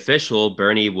going to be official,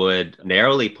 Bernie would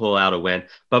narrowly pull out a win.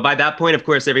 But by that point, of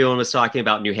course, everyone was talking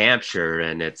about New Hampshire.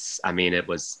 And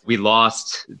we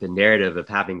lost the narrative of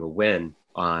having a win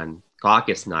on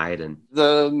caucus night. And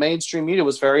the mainstream media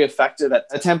was very effective at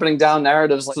tempering down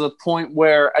narratives to the point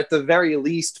where at the very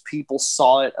least people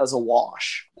saw it as a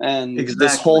wash. And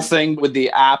This whole thing with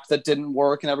the app that didn't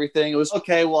work and everything, it was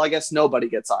okay, well, I guess nobody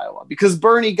gets Iowa because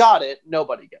Bernie got it,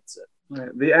 nobody gets it.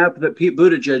 Right. The app that Pete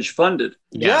Buttigieg funded.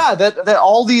 Yeah, that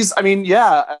all these,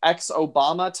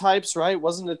 ex-Obama types, right?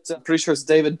 Wasn't it? I'm pretty sure it's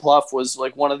David Plouffe was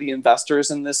like one of the investors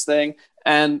in this thing.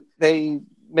 And they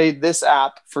made this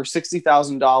app for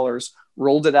 $60,000,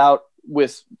 rolled it out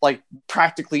with like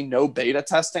practically no beta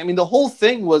testing. I mean, the whole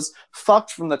thing was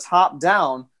fucked from the top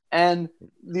down. And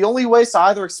the only way to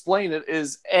either explain it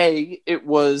is it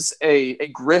was a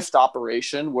grift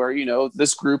operation where,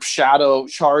 this group shadow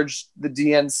charged the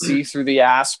DNC through the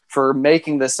ass for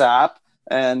making this app.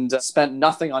 and spent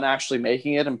nothing on actually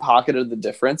making it and pocketed the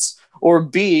difference. Or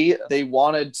B, they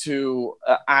wanted to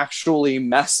actually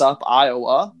mess up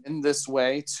Iowa in this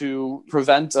way to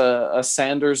prevent a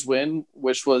Sanders win,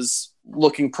 which was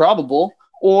looking probable.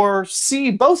 Or C,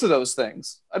 both of those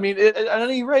things. I mean, at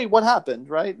any rate, what happened,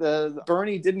 right? The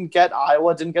Bernie didn't get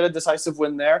Iowa, didn't get a decisive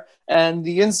win there. And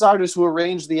the insiders who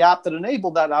arranged the app that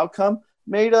enabled that outcome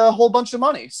made a whole bunch of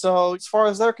money. So as far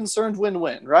as they're concerned,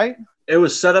 win-win, right? It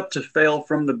was set up to fail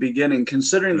from the beginning,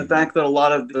 considering the fact that a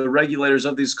lot of the regulators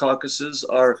of these caucuses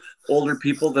are older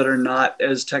people that are not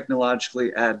as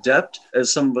technologically adept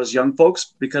as some of us young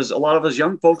folks, because a lot of us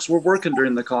young folks were working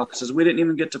during the caucuses. We didn't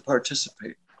even get to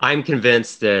participate. I'm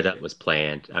convinced that it was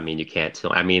planned. I mean, you can't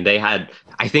tell. I mean, I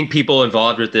think people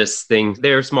involved with this thing,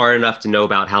 they're smart enough to know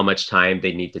about how much time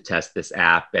they need to test this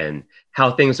app and how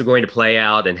things are going to play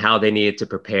out and how they needed to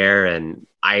prepare. And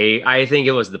I think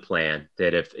it was the plan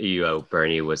that if,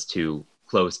 Bernie was too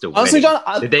close to winning, honestly,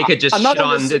 John,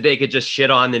 they could just shit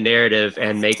on the narrative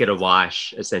and make it a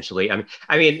wash, essentially. I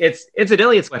mean,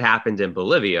 it's what happened in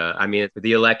Bolivia. I mean,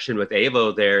 the election with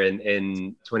Evo there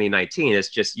in 2019 is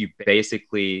just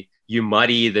you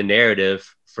muddy the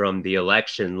narrative from the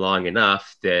election long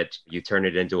enough that you turn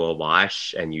it into a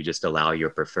wash and you just allow your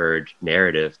preferred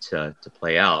narrative to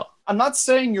play out. I'm not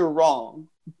saying you're wrong,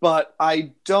 but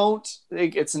I don't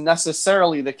think it's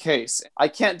necessarily the case. I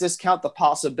can't discount the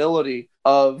possibility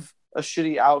of a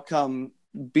shitty outcome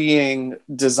being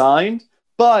designed,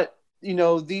 but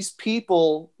these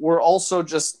people were also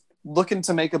just looking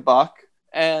to make a buck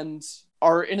and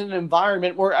are in an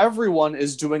environment where everyone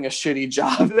is doing a shitty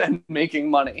job and making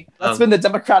money. That's been the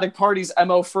Democratic Party's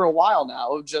MO for a while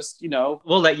now. Just,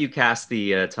 We'll let you cast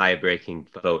the tie-breaking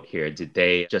vote here. Did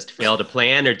they just fail to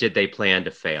plan, or did they plan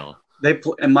to fail?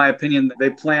 In my opinion,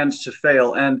 they planned to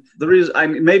fail. And the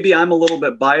reason, maybe I'm a little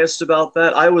bit biased about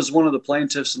that. I was one of the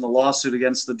plaintiffs in the lawsuit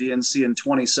against the DNC in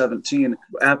 2017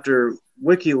 after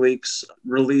WikiLeaks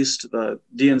released the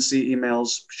DNC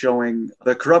emails showing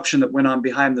the corruption that went on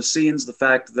behind the scenes, the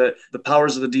fact that the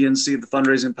powers of the DNC, the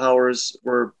fundraising powers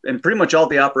were, and pretty much all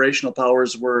the operational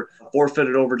powers were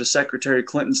forfeited over to Secretary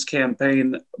Clinton's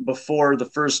campaign before the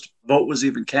first vote was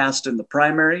even cast in the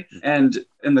primary. And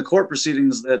in the court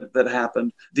proceedings that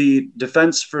happened, the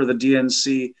defense for the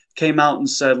DNC came out and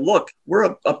said, look,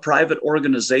 we're a private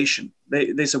organization.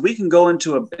 They said, we can go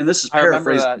into and this is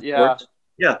paraphrased. I remember that, yeah.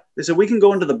 Yeah, they said we can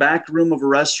go into the back room of a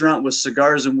restaurant with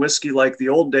cigars and whiskey like the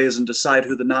old days and decide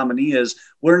who the nominee is.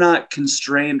 We're not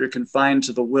constrained or confined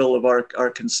to the will of our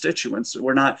constituents.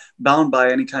 We're not bound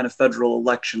by any kind of federal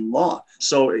election law.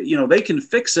 So, they can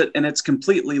fix it and it's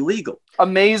completely legal.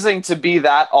 Amazing to be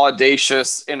that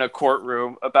audacious in a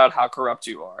courtroom about how corrupt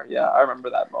you are. Yeah, I remember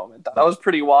that moment. That was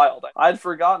pretty wild. I'd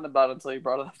forgotten about it until you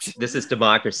brought it up. This is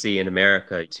democracy in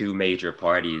America. Two major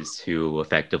parties who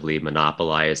effectively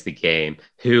monopolize the game,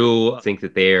 who think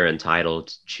that they are entitled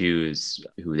to choose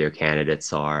who their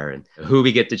candidates are and who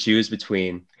we get to choose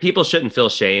between. People shouldn't feel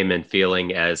shame in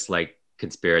feeling as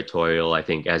conspiratorial, I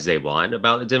think, as they want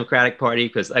about the Democratic Party.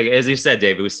 Because as you said,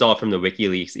 David, we saw from the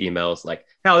WikiLeaks emails,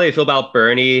 how they feel about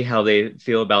Bernie, how they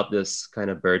feel about this kind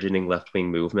of burgeoning left-wing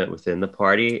movement within the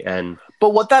party.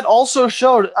 But what that also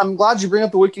showed, I'm glad you bring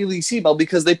up the WikiLeaks email,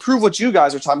 because they prove what you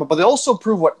guys are talking about, but they also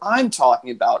prove what I'm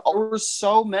talking about. There were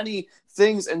so many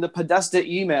things in the Podesta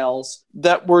emails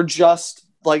that were just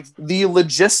the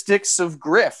logistics of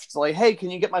grift. Hey, can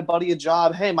you get my buddy a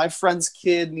job? Hey, my friend's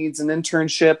kid needs an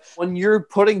internship. When you're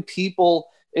putting people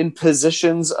in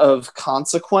positions of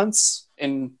consequence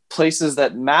in places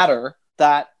that matter,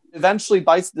 that eventually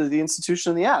bites the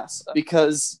institution in the ass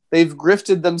because they've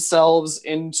grifted themselves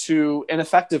into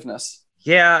ineffectiveness.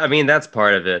 Yeah, I mean, that's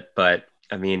part of it. But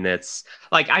I mean, it's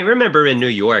I remember in New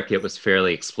York, it was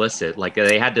fairly explicit.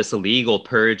 They had this illegal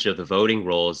purge of the voting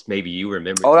rolls. Maybe you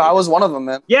remember. Oh, I was one of them,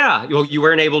 man. Yeah, you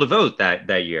weren't able to vote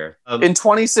that year. In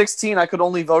 2016, I could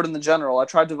only vote in the general. I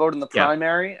tried to vote in the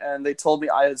primary, and they told me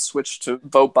I had switched to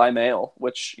vote by mail,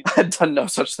 which I had done no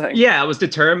such thing. Yeah, it was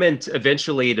determined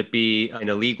eventually to be an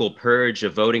illegal purge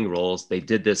of voting rolls. They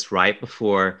did this right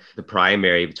before the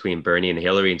primary between Bernie and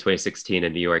Hillary in 2016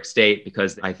 in New York State,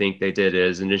 because I think they did it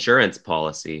as an insurance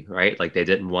policy, right? They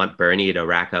didn't want Bernie to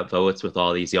rack up votes with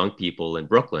all these young people in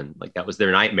Brooklyn. That was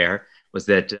their nightmare, was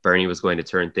that Bernie was going to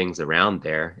turn things around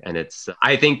there. And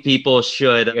I think people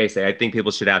should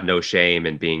have no shame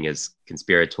in being as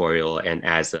conspiratorial and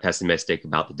as pessimistic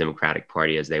about the Democratic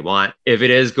Party as they want. If it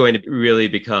is going to really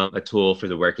become a tool for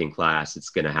the working class,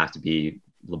 it's going to have to be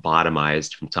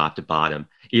lobotomized from top to bottom.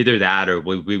 either that or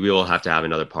we will have to have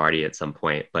another party at some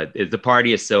point. But the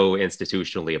party is so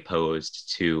institutionally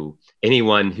opposed to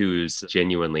anyone who's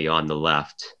genuinely on the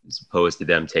left, as opposed to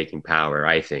them taking power,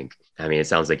 I think. I mean, it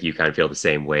sounds like you kind of feel the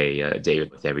same way,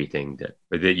 David, with everything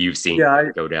that you've seen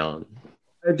go down.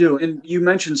 I do. And you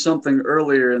mentioned something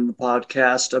earlier in the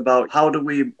podcast about how do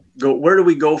we go, where do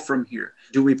we go from here?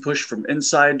 Do we push from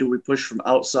inside? Do we push from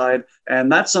outside?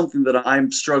 And that's something that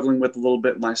I'm struggling with a little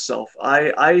bit myself.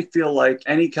 I feel like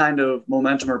any kind of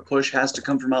momentum or push has to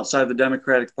come from outside the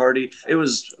Democratic Party. It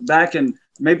was back in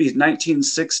maybe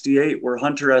 1968 where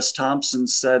Hunter S. Thompson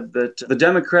said that the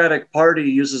Democratic Party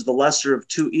uses the lesser of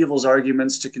two evils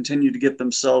arguments to continue to get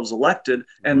themselves elected.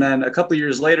 And then a couple of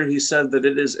years later, he said that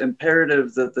it is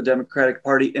imperative that the Democratic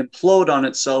Party implode on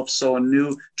itself so a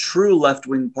new true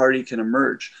left-wing party can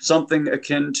emerge. Something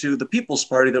akin to the People's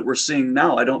Party that we're seeing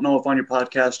now. I don't know if on your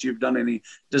podcast you've done any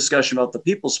discussion about the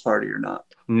People's Party or not.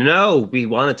 No, we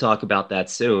want to talk about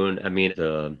that soon. I mean,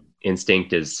 the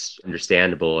instinct is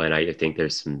understandable, and I think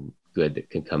there's some good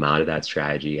that can come out of that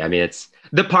strategy. I mean, it's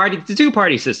the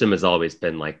two-party system has always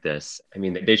been like this. I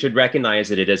mean, they should recognize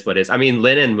that it is what it is. I mean,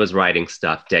 Lenin was writing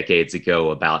stuff decades ago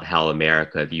about how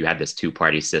America, you had this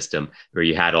two-party system where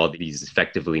you had all these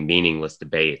effectively meaningless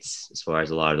debates as far as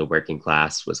a lot of the working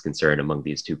class was concerned among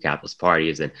these two capitalist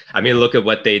parties. And I mean, look at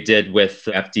what they did with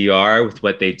FDR, with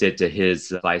what they did to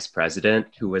his vice president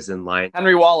who was in line.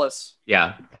 Henry Wallace.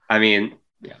 Yeah. I mean,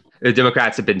 yeah. The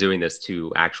Democrats have been doing this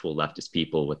to actual leftist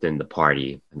people within the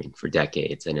party, I mean, for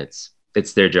decades, and it's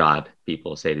their job.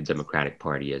 People say the Democratic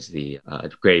Party is the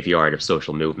graveyard of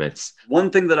social movements. One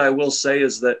thing that I will say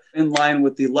is that in line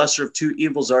with the lesser of two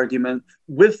evils argument,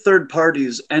 with third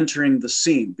parties entering the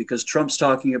scene, because Trump's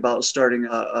talking about starting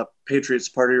a Patriots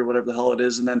Party or whatever the hell it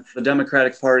is, and then the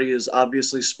Democratic Party is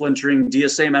obviously splintering.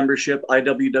 DSA membership,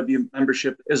 IWW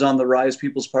membership is on the rise.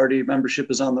 People's Party membership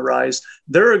is on the rise.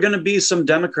 There are going to be some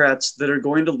Democrats that are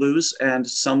going to lose, and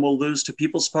some will lose to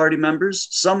People's Party members.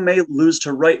 Some may lose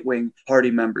to right-wing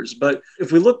party members. But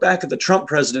if we look back at the Trump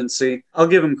presidency, I'll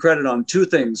give him credit on two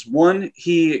things. One,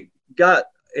 he got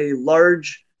a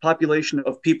large population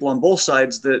of people on both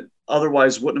sides that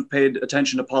otherwise wouldn't have paid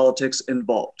attention to politics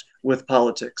involved with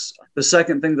politics. The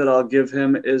second thing that I'll give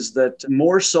him is that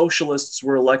more socialists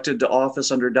were elected to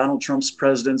office under Donald Trump's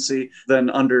presidency than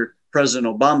under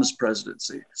President Obama's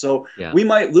presidency. So we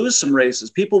might lose some races.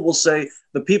 People will say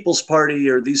the People's Party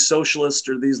or these socialists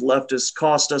or these leftists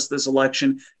cost us this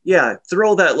election. Yeah,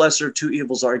 throw that lesser two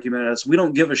evils argument at us. We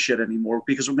don't give a shit anymore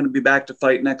because we're going to be back to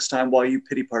fight next time while you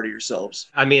pity party yourselves.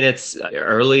 I mean, it's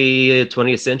early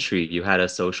 20th century. You had a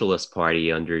socialist party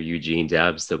under Eugene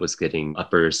Debs that was getting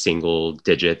upper single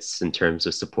digits in terms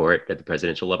of support at the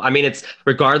presidential level. I mean, it's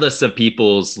regardless of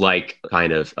people's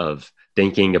kind of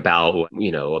thinking about,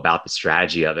 about the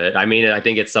strategy of it. I mean, I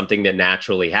think it's something that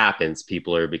naturally happens.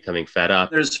 People are becoming fed up.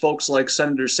 There's folks like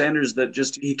Senator Sanders that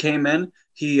he came in,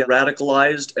 he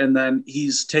radicalized, and then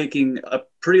he's taking a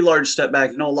pretty large step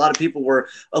back. A lot of people were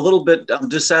a little bit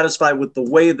dissatisfied with the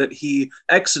way that he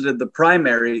exited the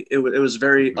primary. It was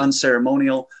very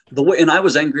unceremonial. And I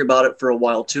was angry about it for a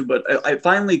while too, but it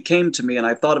finally came to me, and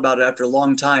I thought about it after a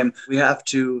long time. We have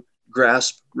to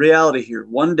grasp reality here.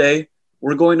 One day,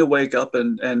 we're going to wake up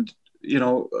and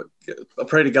I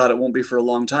pray to God it won't be for a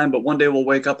long time, but one day we'll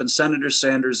wake up and Senator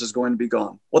Sanders is going to be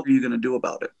gone. What are you going to do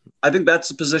about it? I think that's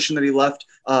the position that he left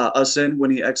us in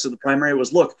when he exited the primary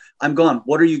was, look, I'm gone.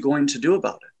 What are you going to do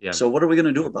about it? Yeah. So what are we going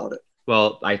to do about it?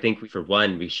 Well, I think for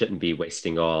one, we shouldn't be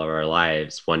wasting all of our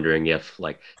lives wondering if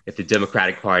the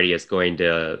Democratic Party is going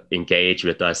to engage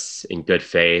with us in good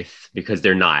faith, because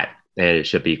they're not. And it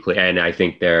should be clear. And I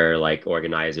think there are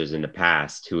organizers in the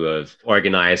past who have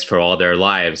organized for all their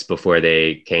lives before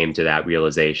they came to that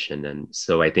realization. And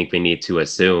so I think we need to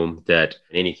assume that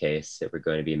in any case, that we're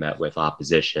going to be met with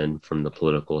opposition from the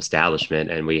political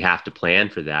establishment. And we have to plan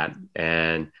for that.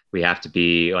 And we have to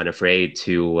be unafraid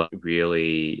to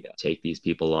really take these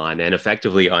people on and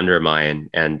effectively undermine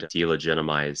and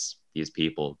delegitimize these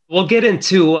people. We'll get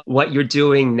into what you're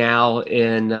doing now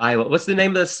in Iowa. What's the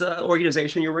name of this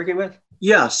organization you're working with?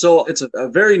 Yeah, so it's a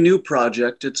very new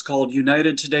project. It's called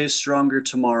United Today, Stronger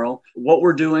Tomorrow. What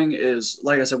we're doing is,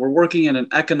 like I said, we're working in an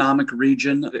economic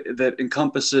region that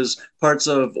encompasses parts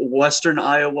of western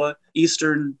Iowa,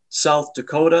 eastern South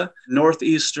Dakota,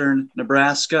 northeastern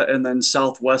Nebraska, and then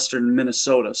southwestern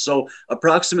Minnesota. So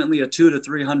approximately a 200 to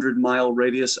 300 mile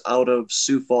radius out of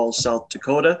Sioux Falls, South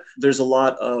Dakota. There's a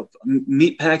lot of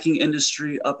meatpacking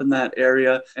industry up in that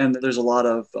area, and there's a lot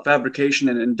of fabrication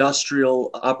and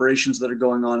industrial operations that that are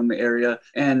going on in the area.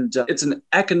 And it's an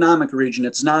economic region.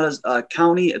 It's not a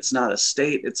county. It's not a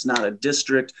state. It's not a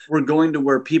district. We're going to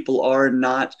where people are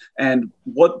not. And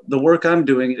what the work I'm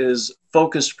doing is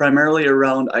focused primarily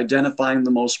around identifying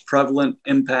the most prevalent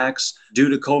impacts due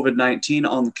to COVID-19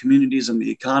 on the communities and the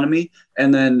economy,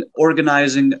 and then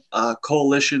organizing a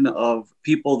coalition of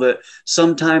people that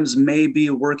sometimes may be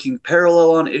working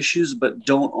parallel on issues but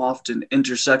don't often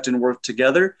intersect and work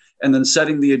together, and then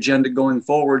setting the agenda going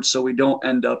forward so we don't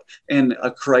end up in a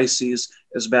crisis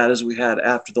as bad as we had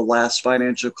after the last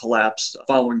financial collapse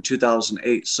following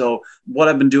 2008. So what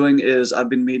I've been doing is I've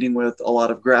been meeting with a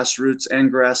lot of grassroots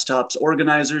and grass tops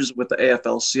organizers with the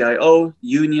AFL-CIO,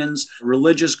 unions,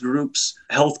 religious groups,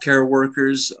 healthcare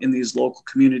workers in these local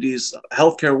communities,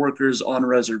 healthcare workers on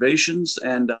reservations,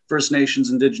 and First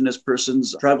Nations, Indigenous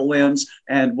persons, tribal lands.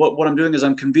 And what I'm doing is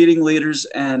I'm convening leaders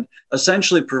and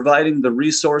essentially providing the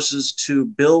resources to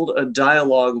build a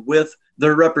dialogue with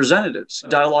their representatives,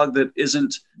 dialogue that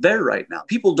isn't there right now.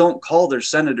 People don't call their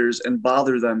senators and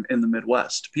bother them in the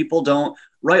Midwest. People don't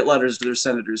write letters to their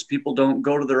senators. People don't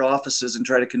go to their offices and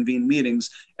try to convene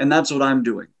meetings. And that's what I'm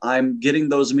doing. I'm getting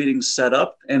those meetings set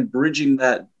up and bridging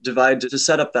that divide to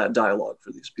set up that dialogue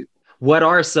for these people. What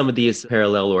are some of these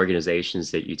parallel organizations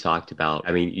that you talked about?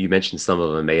 I mean, you mentioned some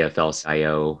of them,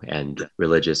 AFL-CIO and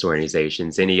religious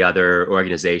organizations. Any other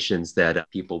organizations that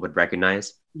people would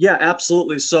recognize? Yeah,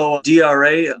 absolutely. So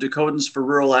DRA, Dakotans for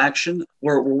Rural Action,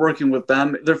 we're working with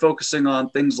them. They're focusing on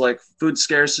things like food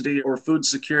scarcity or food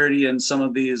security in some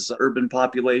of these urban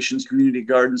populations, community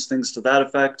gardens, things to that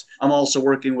effect. I'm also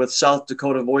working with South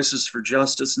Dakota Voices for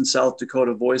Justice and South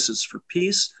Dakota Voices for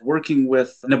Peace, working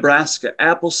with Nebraska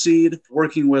Appleseed,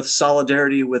 working with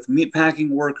Solidarity with meatpacking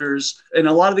workers. And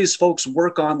a lot of these folks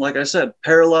work on, like I said,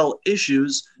 parallel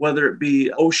issues, whether it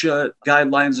be OSHA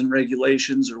guidelines and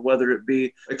regulations or whether it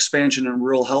be expansion in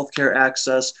rural healthcare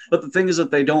access. But the thing is that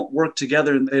they don't work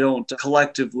together and they don't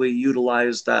collectively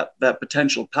utilize that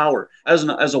potential power. As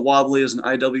a Wobbly, as an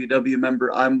IWW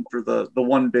member, I'm for the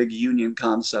one big union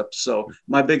concept. So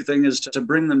my big thing is to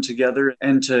bring them together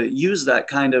and to use that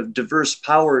kind of diverse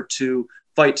power to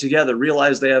fight together,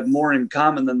 realize they have more in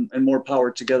common and more power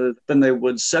together than they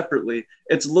would separately.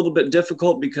 It's a little bit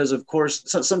difficult because, of course,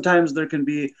 sometimes there can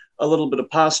be a little bit of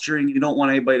posturing. You don't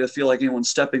want anybody to feel like anyone's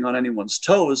stepping on anyone's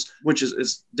toes, which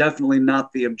is definitely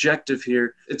not the objective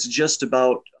here. It's just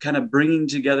about kind of bringing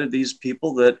together these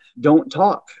people that don't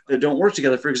talk, that don't work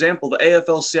together. For example, the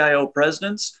AFL-CIO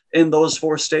presidents in those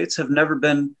 4 states have never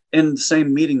been in the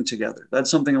same meeting together.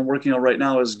 That's something I'm working on right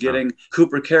now, is getting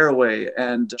Cooper Caraway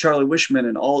and Charlie Wishman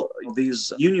and all of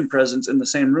these union presidents in the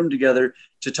same room together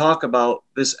to talk about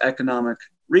this economic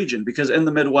region. Because in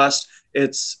the Midwest,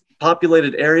 it's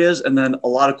populated areas and then a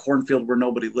lot of cornfield where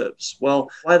nobody lives. Well,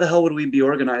 why the hell would we be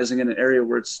organizing in an area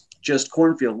where it's just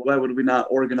cornfield? Why would we not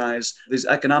organize these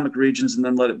economic regions and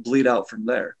then let it bleed out from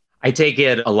there? I take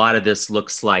it a lot of this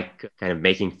looks like kind of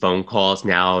making phone calls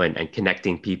now and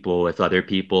connecting people with other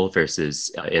people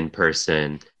versus in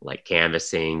person, like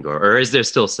canvassing, or is there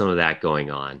still some of that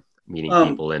going on, meeting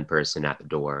people in person at the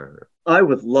door? I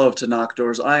would love to knock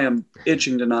doors. I am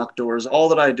itching to knock doors. All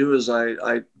that I do is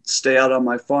I stay out on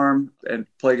my farm and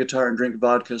play guitar and drink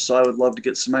vodka. So I would love to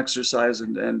get some exercise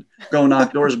and go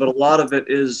knock doors. But a lot of it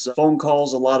is phone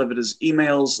calls. A lot of it is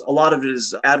emails. A lot of it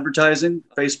is advertising,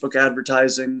 Facebook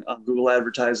advertising, Google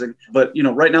advertising. But,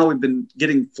 right now we've been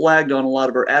getting flagged on a lot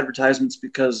of our advertisements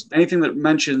because anything that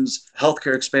mentions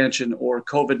healthcare expansion or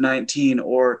COVID-19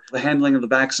 or the handling of the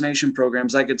vaccination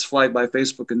programs, that gets flagged by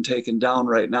Facebook and taken down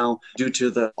right now due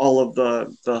to all of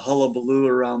the hullabaloo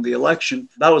around the election.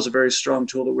 That was a very strong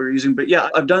tool that we're using. But yeah,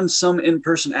 I've done some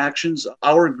in-person actions.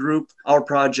 Our group, our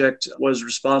project was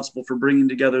responsible for bringing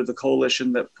together the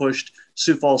coalition that pushed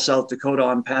Sioux Falls, South Dakota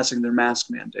on passing their mask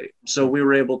mandate. So we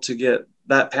were able to get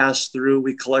that passed through.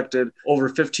 We collected over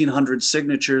 1,500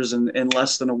 signatures in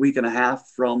less than a week and a half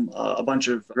from a bunch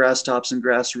of grass tops and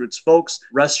grassroots folks,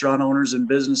 restaurant owners and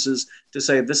businesses, to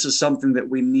say this is something that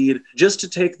we need, just to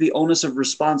take the onus of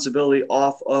responsibility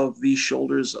off of the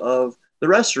shoulders of the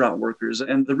restaurant workers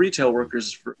and the retail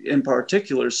workers in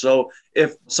particular. So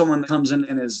if someone comes in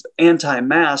and is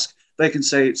anti-mask, they can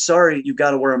say, sorry, you've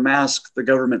got to wear a mask. The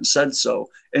government said so,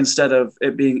 instead of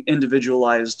it being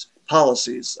individualized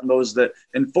policies. And those that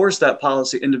enforce that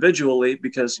policy individually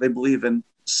because they believe in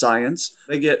science,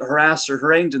 they get harassed or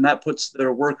harangued, and that puts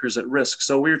their workers at risk.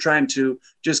 So we're trying to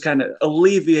just kind of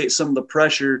alleviate some of the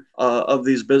pressure of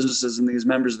these businesses and these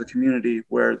members of the community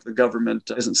where the government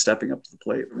isn't stepping up to the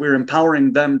plate. We're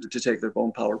empowering them to take their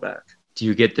own power back. Do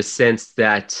you get the sense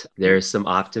that there's some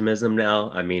optimism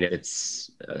now? I mean, it's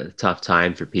a tough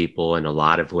time for people in a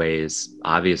lot of ways,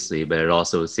 obviously, but it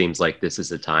also seems like this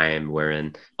is a time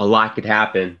wherein a lot could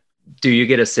happen. Do you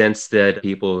get a sense that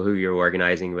people who you're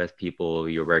organizing with, people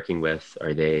you're working with,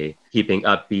 are they keeping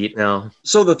upbeat now?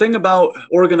 So the thing about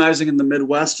organizing in the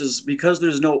Midwest is because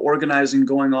there's no organizing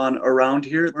going on around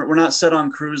here, we're not set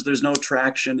on crews, there's no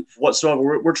traction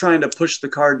whatsoever. We're trying to push the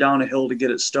car down a hill to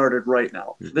get it started right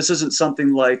now. This isn't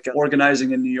something like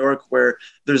organizing in New York where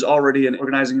there's already an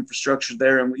organizing infrastructure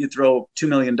there and you throw $2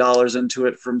 million into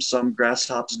it from some grass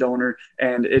tops donor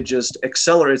and it just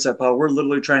accelerates that power. We're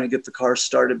literally trying to get the car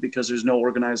started because there's no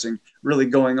organizing really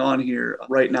going on here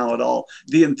right now at all.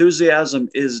 The enthusiasm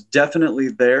is definitely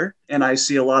there, and I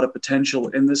see a lot of potential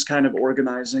in this kind of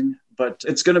organizing. But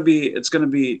it's going to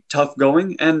be tough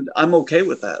going, and I'm okay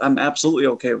with that. I'm absolutely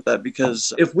okay with that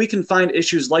because if we can find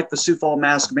issues like the Sioux Falls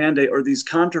mask mandate or these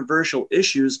controversial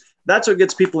issues, that's what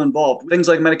gets people involved. Things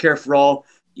like Medicare for all,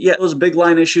 yeah, those big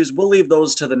line issues, we'll leave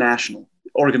those to the national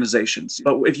organizations.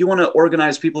 But if you want to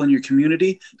organize people in your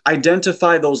community,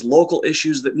 identify those local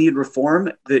issues that need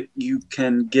reform that you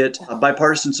can get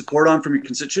bipartisan support on from your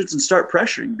constituents and start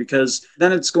pressuring, because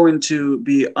then it's going to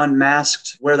be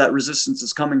unmasked where that resistance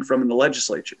is coming from in the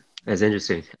legislature. That's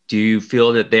interesting. Do you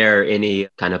feel that there are any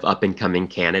kind of up and coming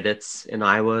candidates in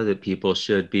Iowa that people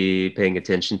should be paying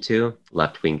attention to?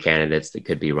 Left-wing candidates that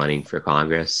could be running for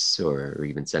Congress or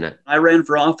even Senate? I ran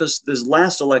for office this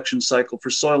last election cycle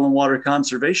for Soil and Water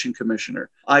Conservation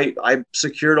Commissioner. I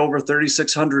secured over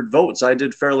 3,600 votes. I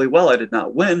did fairly well. I did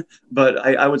not win, but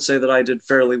I would say that I did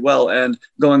fairly well. And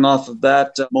going off of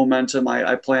that momentum,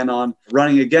 I plan on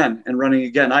running again and running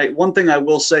again. One thing I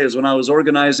will say is when I was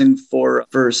organizing for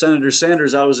Senator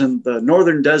Sanders, I was in the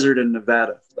northern desert in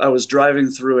Nevada. I was driving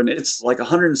through and it's like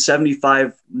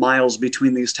 175 miles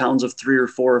between these towns of 300 or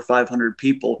 400 or 500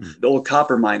 people, the old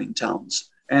copper mining towns.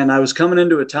 And I was coming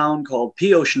into a town called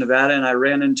Peosh, Nevada, and I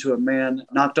ran into a man,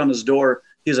 knocked on his door.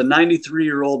 He's a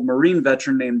 93-year-old Marine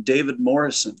veteran named David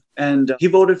Morrison. And he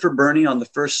voted for Bernie on the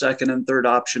first, second, and third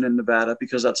option in Nevada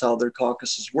because that's how their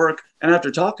caucuses work. And after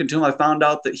talking to him, I found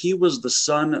out that he was the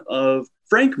son of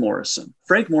Frank Morrison.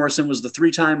 Frank Morrison was the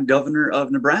 3-time governor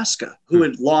of Nebraska who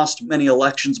had lost many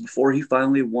elections before he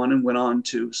finally won and went on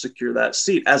to secure that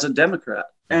seat as a Democrat.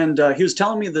 And he was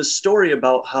telling me this story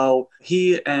about how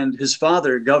he and his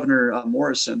father, Governor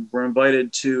Morrison, were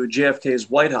invited to JFK's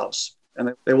White House.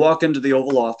 And they walk into the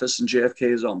Oval Office and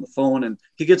JFK is on the phone and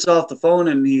he gets off the phone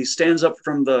and he stands up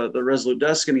from the Resolute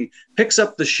desk and he picks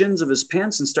up the shins of his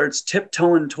pants and starts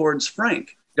tiptoeing towards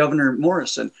Frank, Governor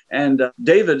Morrison. And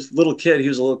David, little kid, he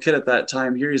was a little kid at that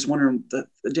time here. He's wondering, the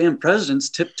damn president's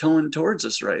tiptoeing towards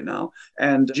us right now.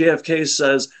 And JFK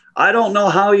says, I don't know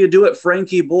how you do it,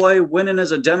 Frankie boy. Winning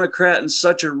as a Democrat in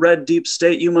such a red deep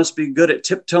state, you must be good at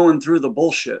tiptoeing through the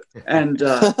bullshit. And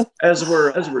as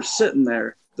we're sitting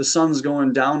there, the sun's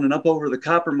going down and up over the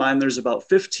copper mine, there's about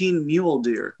 15 mule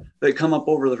deer that come up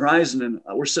over the horizon. And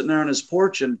we're sitting there on his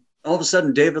porch and all of a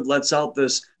sudden David lets out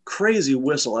this crazy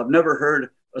whistle. I've never heard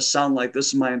a sound like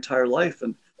this in my entire life.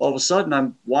 And all of a sudden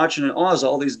I'm watching in awe as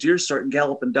all these deer start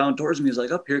galloping down towards me. He's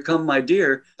like, up here come my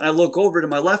deer. And I look over to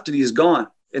my left and he's gone.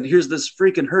 And here's this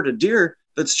freaking herd of deer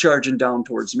that's charging down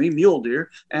towards me, mule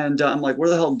deer. And I'm like, where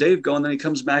the hell did Dave go? And then he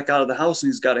comes back out of the house and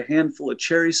he's got a handful of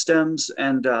cherry stems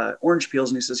and orange peels.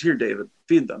 And he says, here, David,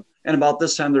 feed them. And about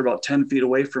this time, they're about 10 feet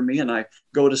away from me. And I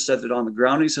go to set it on the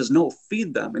ground. And he says, no,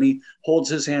 feed them. And he holds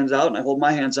his hands out and I hold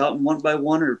my hands out. And one by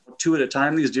one or two at a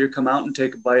time, these deer come out and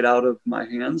take a bite out of my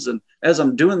hands. And as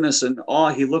I'm doing this in awe,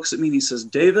 he looks at me and he says,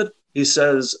 David, he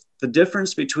says, the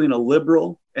difference between a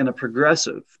liberal and a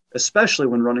progressive, especially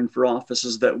when running for office,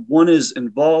 is that one is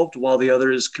involved while the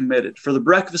other is committed. For the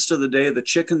breakfast of the day, the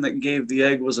chicken that gave the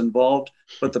egg was involved,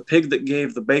 but the pig that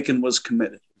gave the bacon was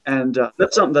committed. And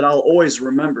that's something that I'll always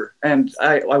remember. And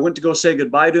I went to go say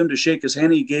goodbye to him, to shake his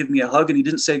hand. He gave me a hug and he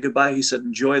didn't say goodbye. He said,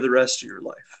 enjoy the rest of your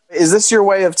life. Is this your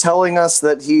way of telling us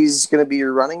that he's going to be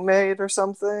your running mate or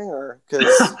something? Or because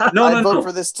No. vote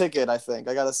for this ticket, I think,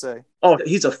 I got to say. Oh,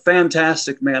 he's a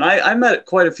fantastic man. I met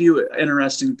quite a few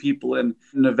interesting people in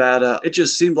Nevada. It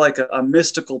just seemed like a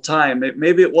mystical time.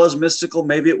 Maybe it was mystical.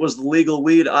 Maybe it was the legal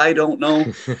weed. I don't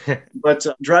know. But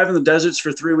driving the deserts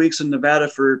for 3 weeks in Nevada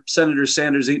for Senator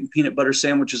Sanders, eating peanut butter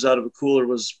sandwiches out of a cooler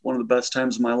was one of the best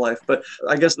times of my life. But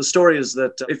I guess the story is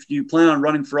that if you plan on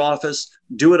running for office,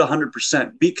 do it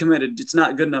 100%. Be committed. It's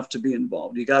not good enough to be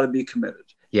involved. You got to be committed.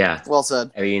 Yeah. Well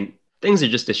said. I mean, things are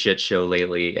just a shit show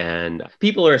lately and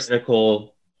people are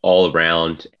cynical all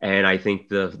around. And I think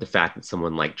the fact that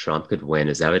someone like Trump could win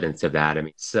is evidence of that. I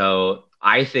mean, so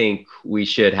I think we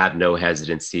should have no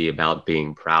hesitancy about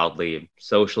being proudly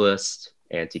socialist,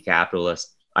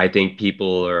 anti-capitalist. I think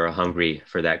people are hungry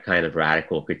for that kind of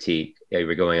radical critique.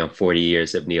 We're going on 40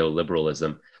 years of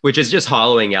neoliberalism, which is just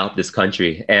hollowing out this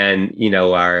country. And,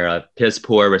 our piss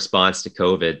poor response to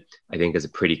COVID, I think, is a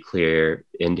pretty clear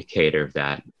indicator of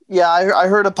that. Yeah, I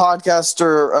heard a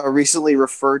podcaster recently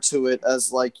refer to it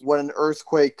as like when an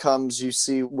earthquake comes, you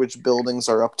see which buildings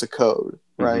are up to code,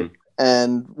 right? Mm-hmm.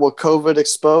 And what COVID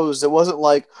exposed, it wasn't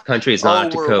like country is not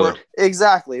up to code.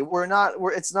 Exactly.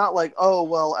 It's not like, oh,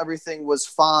 well, everything was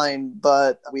fine,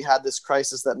 but we had this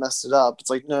crisis that messed it up.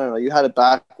 It's like, no, you had it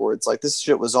backwards. Like this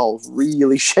shit was all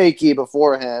really shaky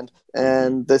beforehand,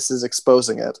 and this is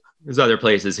exposing it. There's other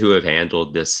places who have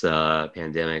handled this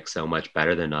pandemic so much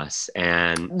better than us.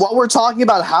 And while we're talking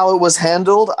about how it was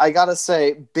handled, I got to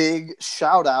say, big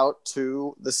shout out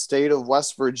to the state of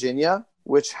West Virginia,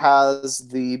 which has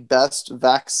the best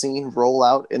vaccine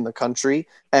rollout in the country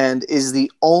and is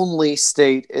the only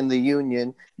state in the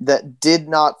union that did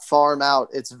not farm out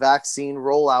its vaccine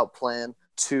rollout plan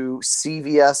to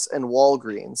CVS and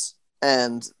Walgreens.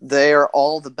 And they are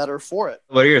all the better for it.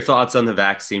 What are your thoughts on the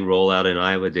vaccine rollout in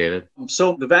Iowa, David?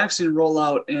 So the vaccine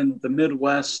rollout in the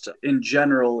Midwest in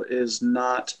general is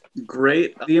not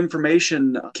great. The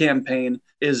information campaign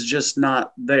is just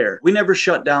not there. We never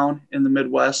shut down in the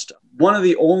Midwest. One of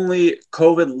the only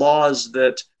COVID laws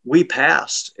that we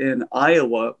passed in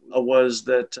Iowa was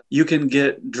that you can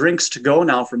get drinks to go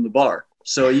now from the bar.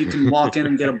 So you can walk in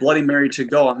and get a Bloody Mary to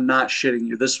go. I'm not shitting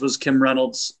you. This was Kim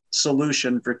Reynolds'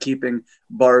 solution for keeping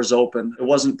bars open. It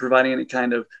wasn't providing any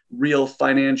kind of real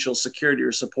financial security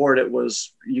or support. It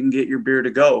was you can get your beer to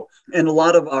go. And a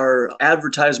lot of our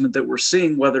advertisement that we're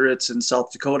seeing, whether it's in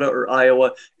South Dakota or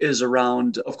Iowa, is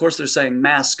around, of course, they're saying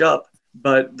mask up,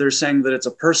 but they're saying that it's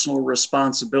a personal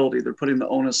responsibility. They're putting the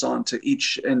onus on to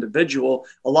each individual.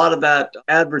 A lot of that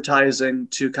advertising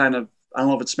to kind of, I don't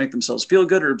know if it's make themselves feel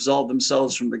good or absolve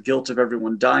themselves from the guilt of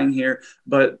everyone dying here,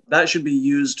 but that should be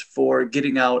used for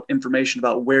getting out information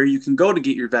about where you can go to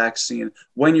get your vaccine,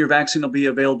 when your vaccine will be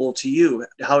available to you,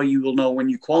 how you will know when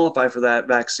you qualify for that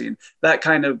vaccine. That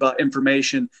kind of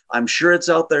information, I'm sure it's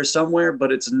out there somewhere,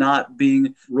 but it's not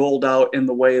being rolled out in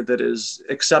the way that is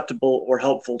acceptable or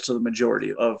helpful to the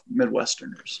majority of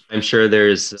Midwesterners. I'm sure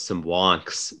there's some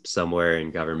wonks somewhere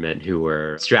in government who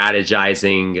are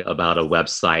strategizing about a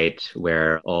website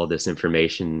where all this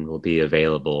information will be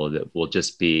available that will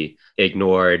just be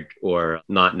ignored or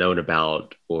not known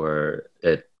about, or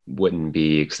it wouldn't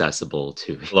be accessible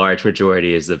to large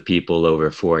majorities of people over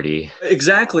 40.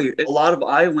 Exactly. A lot of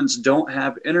Iowans don't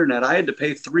have internet. I had to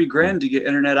pay $3,000 to get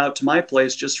internet out to my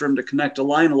place just for them to connect a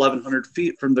line 1,100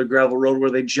 feet from the gravel road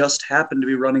where they just happened to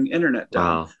be running internet down.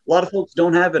 Wow. A lot of folks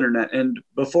don't have internet. And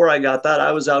before I got that,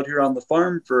 I was out here on the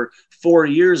farm for 4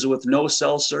 years with no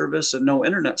cell service and no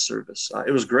internet service.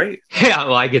 It was great. Yeah,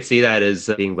 well, I could see that as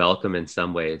being welcome in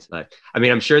some ways. But I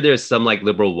mean, I'm sure there's some like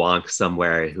liberal wonk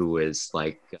somewhere who is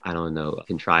like, I don't know,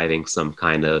 contriving some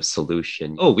kind of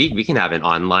solution. Oh, we can have an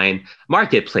online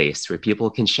marketplace where people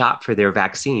can shop for their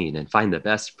vaccine and find the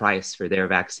best price for their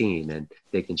vaccine. And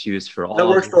they can choose for all. That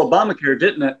worked for Obamacare,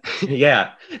 didn't it?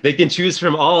 Yeah, they can choose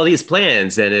from all these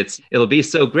plans, and it'll be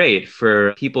so great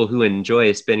for people who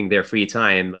enjoy spending their free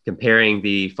time comparing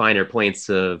the finer points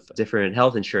of different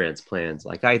health insurance plans,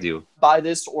 like I do. Buy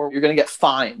this, or you're going to get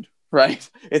fined, right?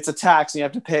 It's a tax, and you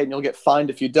have to pay it, and you'll get fined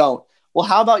if you don't. Well,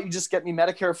 how about you just get me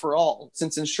Medicare for all,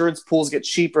 since insurance pools get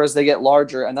cheaper as they get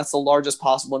larger, and that's the largest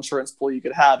possible insurance pool you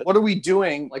could have. What are we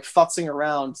doing, like futzing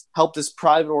around, help this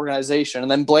private organization, and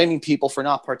then blaming people for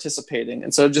not participating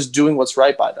instead of just doing what's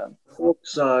right by them?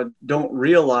 Folks don't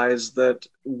realize that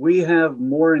we have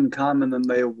more in common than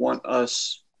they want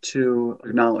us to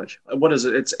acknowledge. What is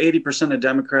it? It's 80% of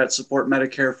Democrats support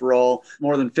Medicare for all.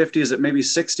 More than 50, is it maybe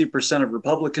 60% of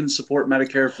Republicans support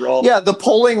Medicare for all? Yeah, the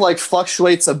polling like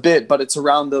fluctuates a bit, but it's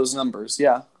around those numbers.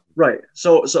 Yeah. Right.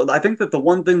 So I think that the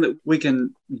one thing that we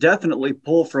can definitely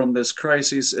pull from this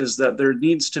crisis is that there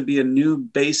needs to be a new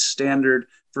base standard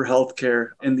for healthcare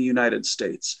in the United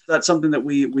States. That's something that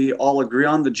we all agree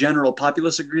on. The general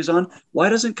populace agrees on. Why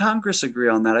doesn't Congress agree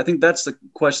on that? I think that's the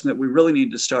question that we really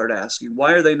need to start asking.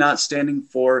 Why are they not standing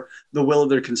for the will of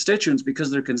their constituents?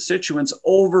 Because their constituents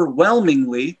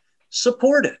overwhelmingly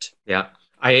support it. Yeah.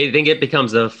 I think it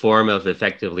becomes a form of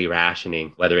effectively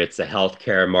rationing, whether it's a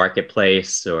healthcare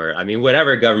marketplace or, I mean,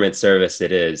 whatever government service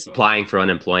it is, applying for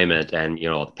unemployment and,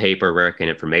 the paperwork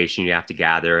and information you have to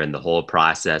gather and the whole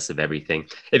process of everything.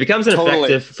 It becomes an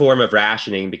effective form of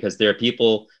rationing because there are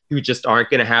people who just aren't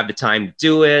going to have the time to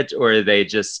do it, or they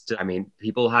just, I mean,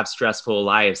 people have stressful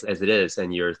lives as it is,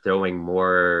 and you're throwing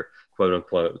more quote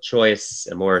unquote choice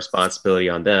and more responsibility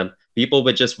on them. People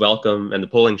would just welcome, and the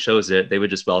polling shows it, they would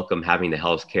just welcome having the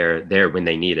healthcare there when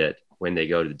they need it, when they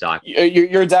go to the doctor.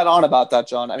 You're dead on about that,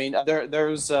 John. I mean,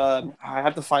 there's I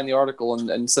have to find the article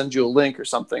and send you a link or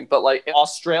something. But like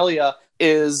Australia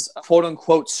is quote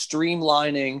unquote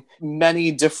streamlining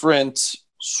many different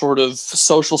sort of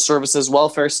social services,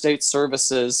 welfare state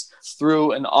services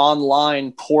through an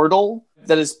online portal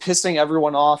that is pissing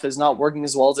everyone off, is not working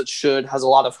as well as it should, has a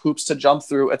lot of hoops to jump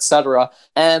through, etc.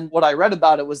 And what I read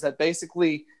about it was that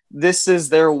basically this is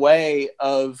their way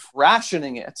of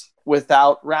rationing it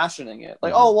without rationing it.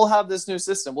 Like, oh, we'll have this new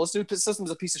system. Well, this new system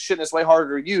is a piece of shit and it's way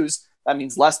harder to use. That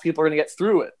means less people are going to get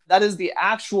through it. That is the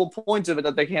actual point of it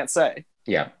that they can't say.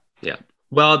 Yeah.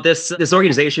 Well, this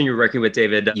organization you're working with,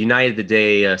 David, United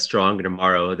Today, Stronger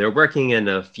Tomorrow, they're working in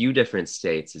a few different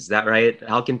states. Is that right?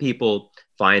 How can people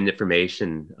find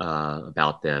information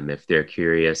about them if they're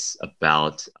curious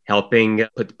about helping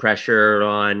put the pressure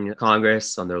on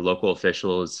Congress, on their local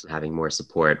officials, having more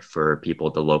support for people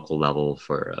at the local level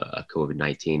for a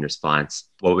COVID-19 response?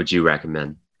 What would you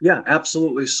recommend? Yeah,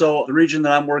 absolutely. So the region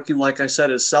that I'm working, like I said,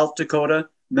 is South Dakota,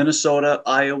 Minnesota,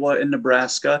 Iowa, and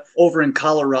Nebraska. Over in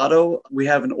Colorado, we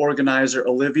have an organizer,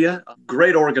 Olivia, a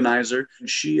great organizer.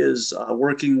 She is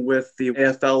working with the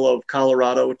AFL of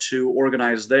Colorado to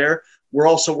organize there. We're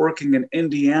also working in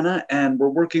Indiana, and we're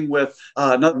working with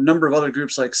a number of other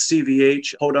groups like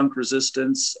CVH, Podunk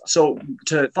Resistance. So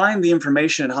to find the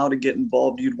information on how to get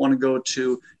involved, you'd want to go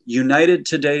to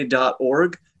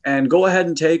unitedtoday.org. And go ahead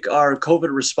and take our COVID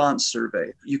response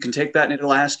survey. You can take that and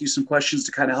it'll ask you some questions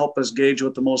to kind of help us gauge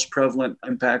what the most prevalent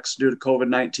impacts due to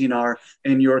COVID-19 are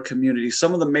in your community.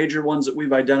 Some of the major ones that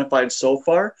we've identified so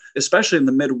far, especially in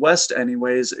the Midwest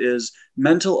anyways, is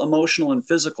mental, emotional, and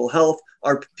physical health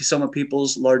are some of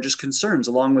people's largest concerns,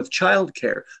 along with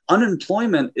childcare.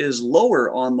 Unemployment is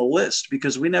lower on the list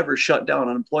because we never shut down.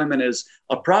 Unemployment is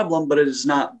a problem, but it is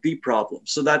not the problem.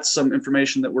 So that's some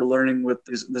information that we're learning with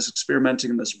this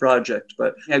experimenting in this project.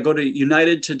 But yeah, go to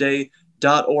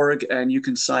unitedtoday.org and you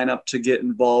can sign up to get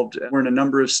involved. We're in a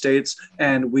number of states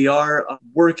and we are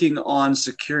working on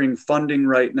securing funding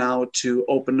right now to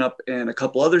open up in a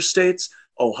couple other states.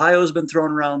 Ohio's been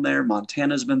thrown around there.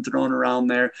 Montana's been thrown around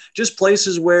there. Just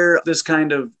places where this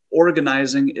kind of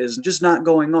organizing is just not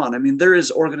going on. I mean, there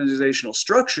is organizational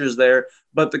structures there,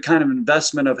 but the kind of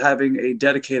investment of having a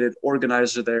dedicated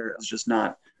organizer there is just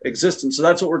not existent. So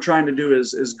that's what we're trying to do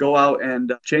is go out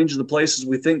and change the places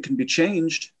we think can be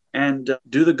changed and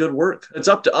do the good work. It's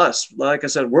up to us. Like I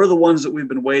said, we're the ones that we've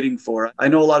been waiting for. I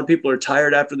know a lot of people are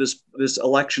tired after this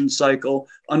election cycle.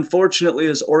 Unfortunately,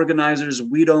 as organizers,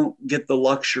 we don't get the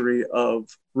luxury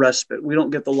of respite. We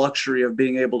don't get the luxury of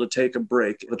being able to take a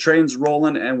break. The train's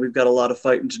rolling and we've got a lot of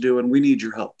fighting to do and we need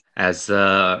your help. As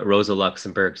Rosa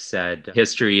Luxemburg said,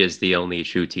 history is the only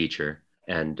true teacher.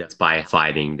 And it's by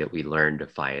fighting that we learn to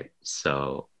fight.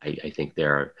 So I think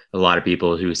there are a lot of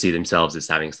people who see themselves as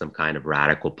having some kind of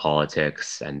radical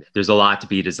politics. And there's a lot to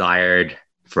be desired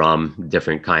from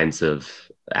different kinds of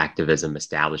activism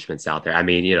establishments out there. I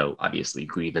mean, obviously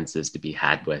grievances to be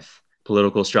had with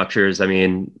political structures. I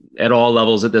mean, at all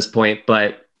levels at this point.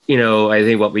 But, I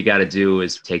think what we got to do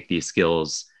is take these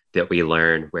skills that we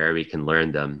learn where we can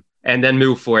learn them and then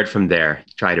move forward from there,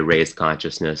 try to raise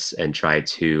consciousness and try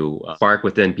to spark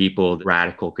within people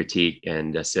radical critique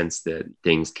and a sense that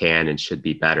things can and should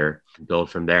be better, and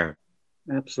build from there.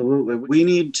 Absolutely. We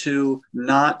need to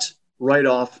not write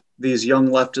off these young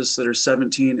leftists that are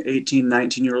 17, 18,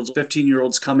 19-year-olds,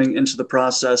 15-year-olds coming into the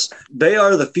process. They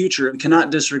are the future and cannot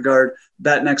disregard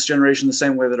that next generation the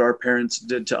same way that our parents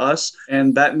did to us.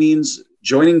 And that means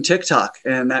joining TikTok,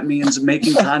 and that means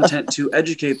making content to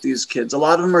educate these kids. A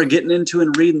lot of them are getting into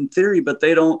and reading theory, but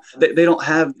they don't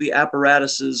have the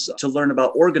apparatuses to learn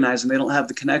about organizing. They don't have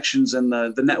the connections and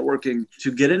the networking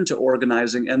to get into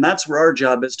organizing. And that's where our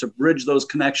job is, to bridge those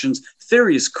connections.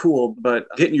 Theory is cool, but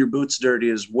getting your boots dirty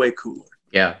is way cooler.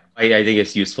 Yeah, I think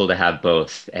it's useful to have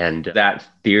both. And that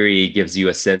theory gives you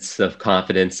a sense of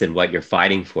confidence in what you're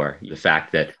fighting for. The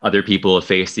fact that other people have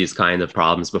faced these kinds of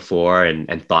problems before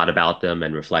and thought about them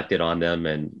and reflected on them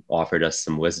and offered us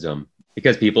some wisdom.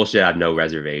 Because people should have no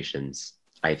reservations,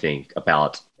 I think,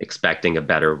 about expecting a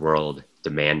better world,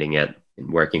 demanding it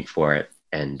and working for it,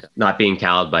 and not being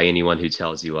cowed by anyone who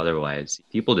tells you otherwise.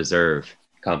 People deserve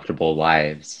comfortable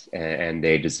lives, and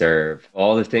they deserve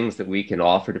all the things that we can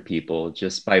offer to people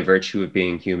just by virtue of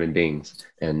being human beings.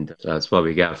 And that's what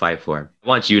we got to fight for. I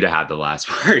want you to have the last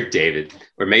word, David,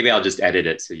 or maybe I'll just edit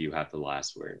it so you have the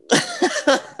last word.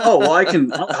 Oh, well, I can.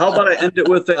 How about I end it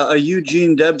with a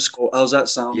Eugene Debs quote? How's that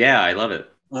sound? Yeah, I love it.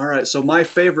 All right. So my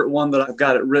favorite one that I've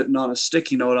got it written on a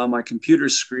sticky note on my computer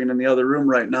screen in the other room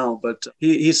right now. But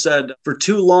he said, "For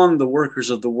too long, the workers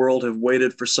of the world have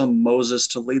waited for some Moses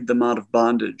to lead them out of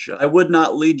bondage. I would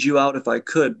not lead you out if I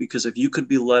could, because if you could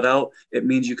be let out, it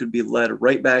means you could be led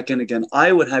right back in again.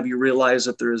 I would have you realize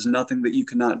that there is nothing that you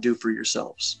cannot do for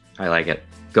yourselves." I like it.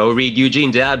 Go read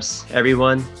Eugene Debs,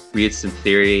 everyone. Read some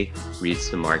theory, read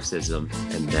some Marxism,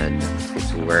 and then get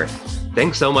to work.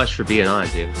 Thanks so much for being on,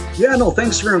 dude. Yeah, no,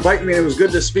 thanks for inviting me. It was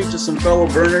good to speak to some fellow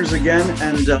burners again,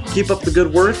 and keep up the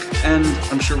good work, and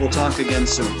I'm sure we'll talk again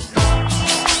soon.